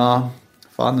späteren Jahr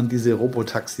fahren dann diese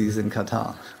Robotaxis in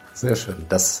Katar. Sehr schön.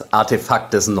 Das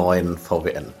Artefakt des neuen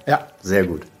VWN. Ja. Sehr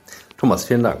gut. Thomas,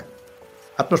 vielen Dank.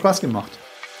 Hat mir Spaß gemacht.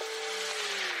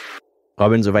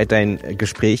 Robin, soweit dein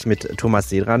Gespräch mit Thomas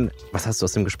Sedran. Was hast du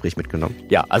aus dem Gespräch mitgenommen?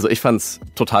 Ja, also ich fand es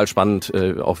total spannend,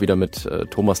 auch wieder mit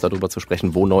Thomas darüber zu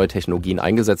sprechen, wo neue Technologien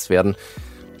eingesetzt werden.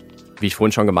 Wie ich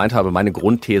vorhin schon gemeint habe, meine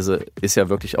Grundthese ist ja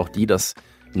wirklich auch die, dass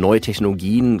neue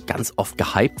Technologien ganz oft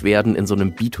gehypt werden in so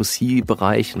einem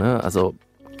B2C-Bereich. Ne? Also,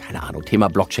 keine Ahnung, Thema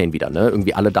Blockchain wieder. Ne?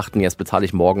 Irgendwie alle dachten, jetzt bezahle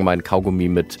ich morgen meinen Kaugummi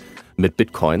mit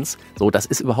Bitcoins. So, das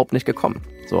ist überhaupt nicht gekommen.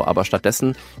 So, aber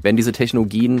stattdessen werden diese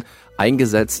Technologien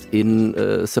eingesetzt in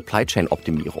Supply Chain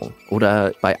Optimierung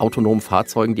oder bei autonomen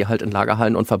Fahrzeugen, die halt in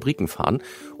Lagerhallen und Fabriken fahren.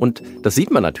 Und das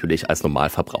sieht man natürlich als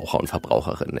Normalverbraucher und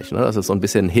Verbraucherin nicht. Ne? Das ist so ein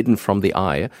bisschen hidden from the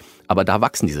eye. Aber da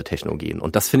wachsen diese Technologien.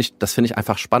 Und das finde ich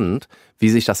einfach spannend, wie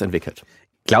sich das entwickelt.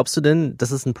 Glaubst du denn,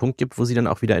 dass es einen Punkt gibt, wo sie dann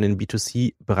auch wieder in den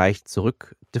B2C-Bereich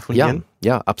zurückdiffundieren?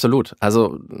 Ja, absolut.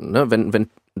 Also, ne, wenn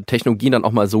Technologien dann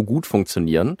auch mal so gut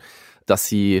funktionieren, dass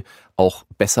sie auch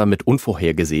besser mit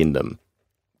Unvorhergesehenem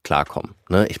klarkommen.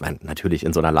 Ne? Ich meine, natürlich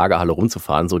in so einer Lagerhalle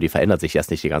rumzufahren, so die verändert sich erst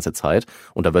nicht die ganze Zeit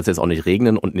und da wird es jetzt auch nicht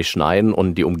regnen und nicht schneien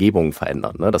und die Umgebung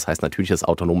verändern. Ne? Das heißt, natürlich ist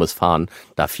autonomes Fahren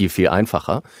da viel, viel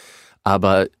einfacher.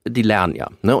 Aber die lernen ja,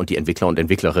 ne? Und die Entwickler und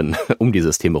Entwicklerinnen um die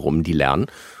Systeme rum, die lernen.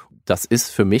 Das ist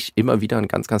für mich immer wieder ein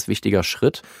ganz, ganz wichtiger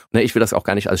Schritt. Ne? Ich will das auch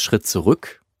gar nicht als Schritt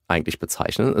zurück eigentlich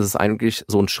bezeichnen. Es ist eigentlich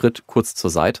so ein Schritt kurz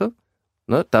zur Seite.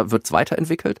 Ne? Da wird es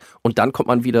weiterentwickelt und dann kommt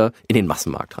man wieder in den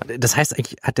Massenmarkt rein. Das heißt,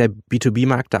 eigentlich hat der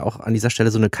B2B-Markt da auch an dieser Stelle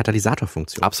so eine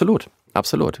Katalysatorfunktion. Absolut,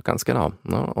 ganz genau.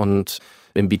 Ne? Und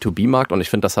im B2B-Markt, und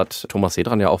ich finde, das hat Thomas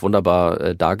Sedran ja auch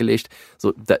wunderbar dargelegt,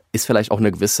 so, da ist vielleicht auch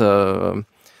eine gewisse,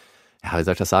 ja, wie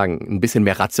soll ich das sagen, ein bisschen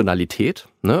mehr Rationalität,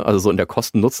 ne? Also so in der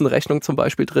Kosten-Nutzen-Rechnung zum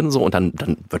Beispiel drin, so, und dann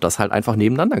wird das halt einfach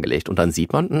nebeneinander gelegt und dann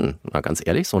sieht man, na ganz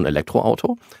ehrlich, so ein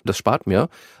Elektroauto, das spart mir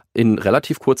in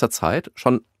relativ kurzer Zeit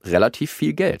schon relativ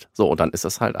viel Geld. So, und dann ist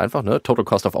das halt einfach, ne, Total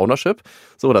Cost of Ownership,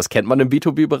 so, das kennt man im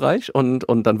B2B-Bereich und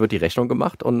dann wird die Rechnung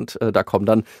gemacht und da kommen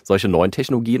dann solche neuen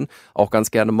Technologien auch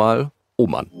ganz gerne mal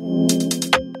oben an.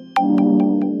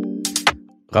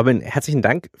 Robin, herzlichen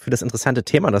Dank für das interessante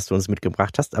Thema, das du uns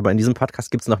mitgebracht hast. Aber in diesem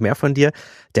Podcast gibt es noch mehr von dir,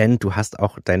 denn du hast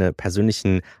auch deine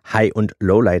persönlichen High- und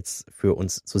Lowlights für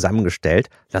uns zusammengestellt.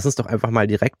 Lass uns doch einfach mal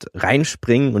direkt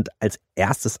reinspringen und als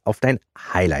erstes auf dein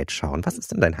Highlight schauen. Was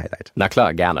ist denn dein Highlight? Na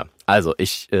klar, gerne. Also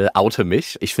ich oute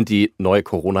mich. Ich finde die neue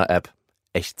Corona-App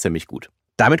echt ziemlich gut.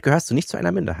 Damit gehörst du nicht zu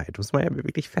einer Minderheit, muss man ja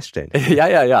wirklich feststellen. Ja,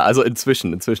 also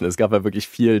inzwischen. Es gab ja wirklich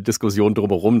viel Diskussion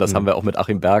drumherum. Das haben wir auch mit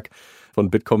Achim Berg von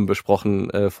Bitkom besprochen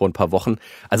vor ein paar Wochen.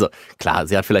 Also klar,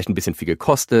 sie hat vielleicht ein bisschen viel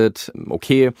gekostet,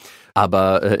 okay,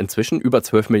 aber inzwischen über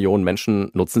 12 Millionen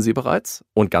Menschen nutzen sie bereits.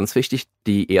 Und ganz wichtig,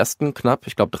 die ersten knapp,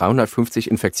 ich glaube 350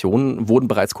 Infektionen wurden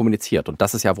bereits kommuniziert. Und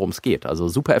das ist ja, worum es geht. Also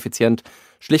super effizient,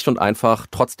 schlicht und einfach,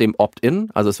 trotzdem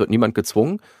Opt-in, also es wird niemand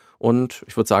gezwungen. Und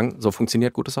ich würde sagen, so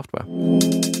funktioniert gute Software.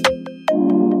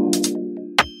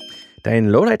 Dein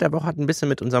Lowlight der Woche hat ein bisschen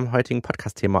mit unserem heutigen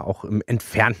Podcast-Thema auch im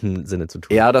entfernten Sinne zu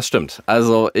tun. Ja, das stimmt.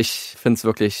 Also ich finde es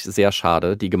wirklich sehr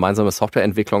schade. Die gemeinsame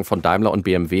Softwareentwicklung von Daimler und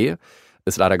BMW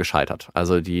ist leider gescheitert.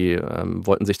 Also die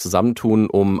wollten sich zusammentun,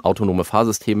 um autonome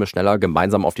Fahrsysteme schneller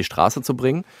gemeinsam auf die Straße zu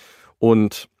bringen.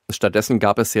 Und stattdessen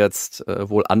gab es jetzt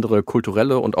wohl andere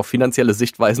kulturelle und auch finanzielle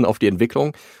Sichtweisen auf die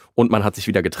Entwicklung. Und man hat sich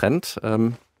wieder getrennt.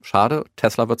 Schade,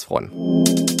 Tesla wird's freuen.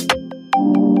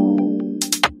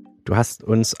 Du hast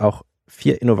uns auch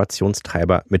 4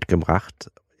 Innovationstreiber mitgebracht,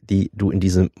 die du in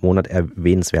diesem Monat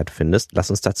erwähnenswert findest.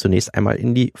 Lass uns da zunächst einmal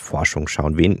in die Forschung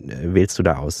schauen. Wen wählst du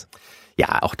da aus?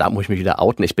 Ja, auch da muss ich mich wieder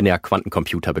outen. Ich bin ja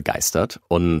Quantencomputer begeistert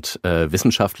und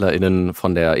WissenschaftlerInnen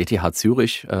von der ETH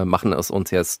Zürich machen es uns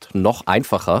jetzt noch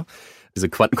einfacher, diese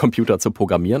Quantencomputer zu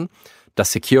programmieren.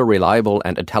 Das Secure, Reliable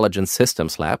and Intelligent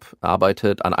Systems Lab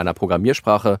arbeitet an einer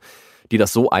Programmiersprache, die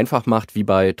das so einfach macht wie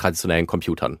bei traditionellen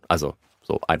Computern. Also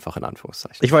so einfach in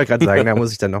Anführungszeichen. Ich wollte gerade sagen, da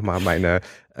muss ich dann nochmal meine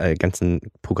ganzen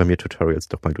Programmiertutorials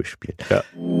doch mal durchspielen. Ja.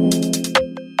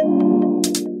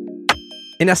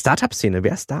 In der Startup-Szene,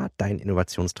 wer ist da dein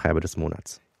Innovationstreiber des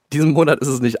Monats? Diesen Monat ist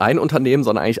es nicht ein Unternehmen,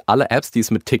 sondern eigentlich alle Apps, die es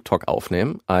mit TikTok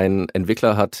aufnehmen. Ein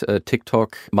Entwickler hat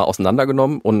TikTok mal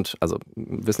auseinandergenommen und, also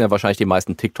wissen ja wahrscheinlich die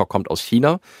meisten, TikTok kommt aus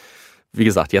China. Wie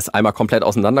gesagt, jetzt einmal komplett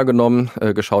auseinandergenommen,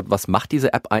 geschaut, was macht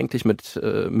diese App eigentlich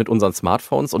mit unseren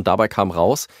Smartphones, und dabei kam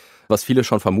raus, was viele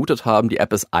schon vermutet haben, die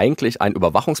App ist eigentlich ein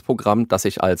Überwachungsprogramm, das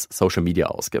sich als Social Media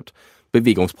ausgibt.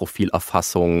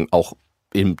 Bewegungsprofilerfassung, auch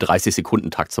im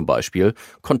 30-Sekunden-Takt zum Beispiel,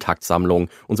 Kontaktsammlung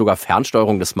und sogar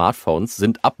Fernsteuerung des Smartphones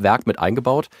sind ab Werk mit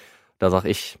eingebaut. Da sage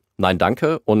ich nein,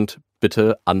 danke und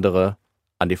bitte andere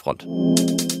an die Front.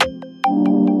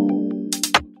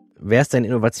 Wer ist dein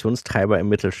Innovationstreiber im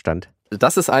Mittelstand?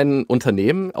 Das ist ein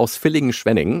Unternehmen aus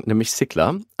Villingen-Schwenningen, nämlich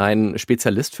Sigler, ein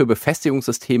Spezialist für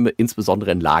Befestigungssysteme,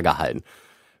 insbesondere in Lagerhallen.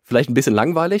 Vielleicht ein bisschen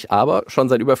langweilig, aber schon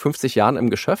seit über 50 Jahren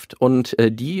im Geschäft, und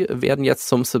die werden jetzt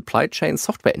zum Supply Chain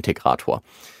Software Integrator,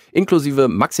 inklusive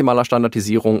maximaler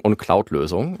Standardisierung und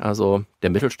Cloud-Lösung. Also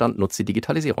der Mittelstand nutzt die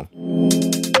Digitalisierung.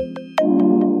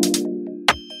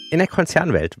 In der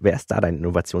Konzernwelt, wer ist da dein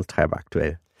Innovationstreiber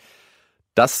aktuell?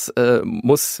 Das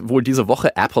muss wohl diese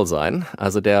Woche Apple sein.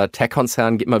 Also der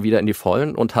Tech-Konzern geht mal wieder in die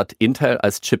Vollen und hat Intel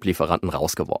als Chip-Lieferanten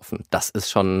rausgeworfen. Das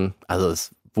ist schon, also es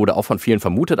wurde auch von vielen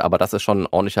vermutet, aber das ist schon ein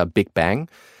ordentlicher Big Bang.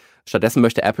 Stattdessen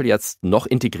möchte Apple jetzt noch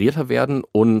integrierter werden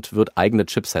und wird eigene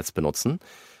Chipsets benutzen.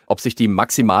 Ob sich die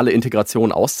maximale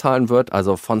Integration auszahlen wird,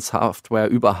 also von Software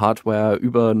über Hardware,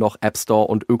 über noch App Store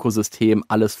und Ökosystem,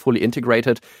 alles fully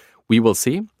integrated, we will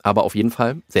see. Aber auf jeden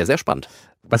Fall sehr, sehr spannend.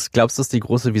 Was glaubst du, ist die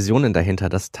große Vision denn dahinter,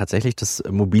 dass tatsächlich das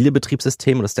mobile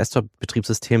Betriebssystem und das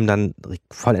Desktop-Betriebssystem dann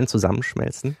vollends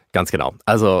zusammenschmelzen? Ganz genau.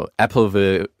 Also Apple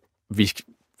will, wie ich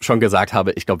schon gesagt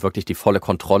habe, ich glaube wirklich die volle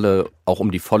Kontrolle, auch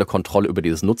um die volle Kontrolle über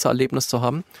dieses Nutzererlebnis zu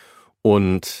haben.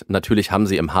 Und natürlich haben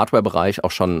sie im Hardware-Bereich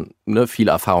auch schon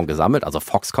viele Erfahrungen gesammelt. Also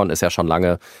Foxconn ist ja schon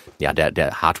lange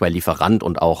der Hardware-Lieferant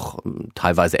und auch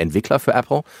teilweise Entwickler für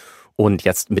Apple. Und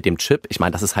jetzt mit dem Chip, ich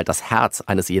meine, das ist halt das Herz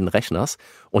eines jeden Rechners.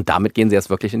 Und damit gehen sie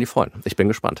jetzt wirklich in die Vollen. Ich bin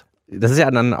gespannt. Das ist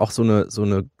ja dann auch so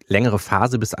eine längere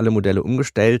Phase, bis alle Modelle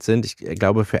umgestellt sind. Ich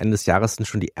glaube, für Ende des Jahres sind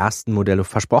schon die ersten Modelle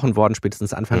versprochen worden,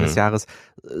 spätestens Anfang des Jahres.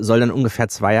 Soll dann ungefähr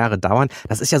 2 Jahre dauern.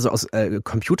 Das ist ja so aus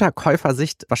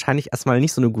Computerkäufersicht wahrscheinlich erstmal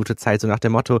nicht so eine gute Zeit. So nach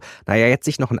dem Motto, naja, jetzt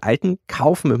sich noch einen alten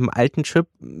kaufen mit einem alten Chip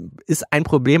ist ein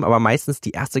Problem, aber meistens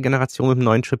die erste Generation mit einem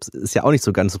neuen Chip ist ja auch nicht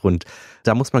so ganz rund.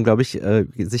 Da muss man, glaube ich,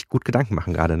 sich gut Gedanken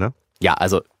machen gerade, ne? Ja,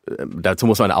 also dazu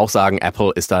muss man auch sagen,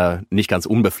 Apple ist da nicht ganz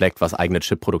unbefleckt, was eigene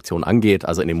Chipproduktion angeht.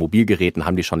 Also in den Mobilgeräten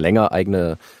haben die schon länger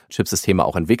eigene Chipsysteme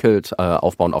auch entwickelt,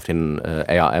 aufbauend auf den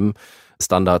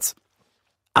ARM-Standards.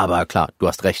 Aber klar, du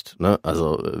hast recht, ne?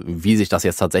 Also wie sich das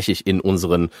jetzt tatsächlich in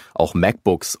unseren auch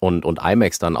MacBooks und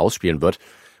iMacs dann ausspielen wird,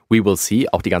 we will see.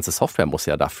 Auch die ganze Software muss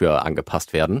ja dafür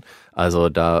angepasst werden. Also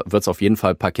da wird es auf jeden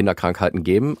Fall ein paar Kinderkrankheiten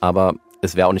geben, aber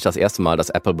es wäre auch nicht das erste Mal, dass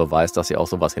Apple beweist, dass sie auch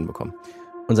sowas hinbekommen.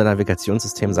 Unser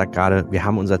Navigationssystem sagt gerade, wir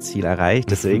haben unser Ziel erreicht.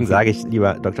 Deswegen sage ich,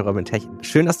 lieber Dr. Robin Tech,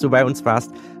 schön, dass du bei uns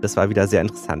warst. Das war wieder sehr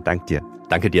interessant. Dank dir.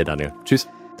 Danke dir, Daniel. Tschüss.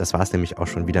 Das war es nämlich auch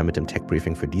schon wieder mit dem Tech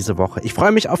Briefing für diese Woche. Ich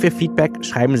freue mich auf Ihr Feedback.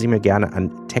 Schreiben Sie mir gerne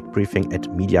an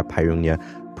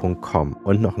techbriefing@mediapioneer.com.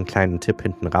 Und noch einen kleinen Tipp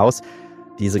hinten raus.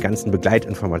 Diese ganzen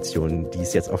Begleitinformationen, die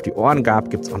es jetzt auf die Ohren gab,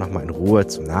 gibt es auch nochmal in Ruhe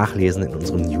zum Nachlesen in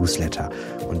unserem Newsletter.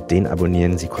 Und den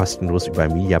abonnieren Sie kostenlos über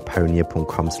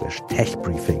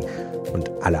mediapioneer.com/techbriefing. Und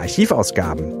alle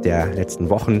Archivausgaben der letzten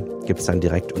Wochen gibt es dann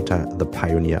direkt unter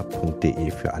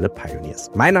thepioneer.de für alle Pioneers.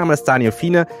 Mein Name ist Daniel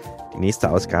Fiene. Die nächste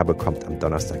Ausgabe kommt am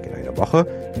Donnerstag in einer Woche.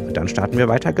 Und dann starten wir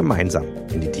weiter gemeinsam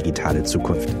in die digitale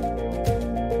Zukunft.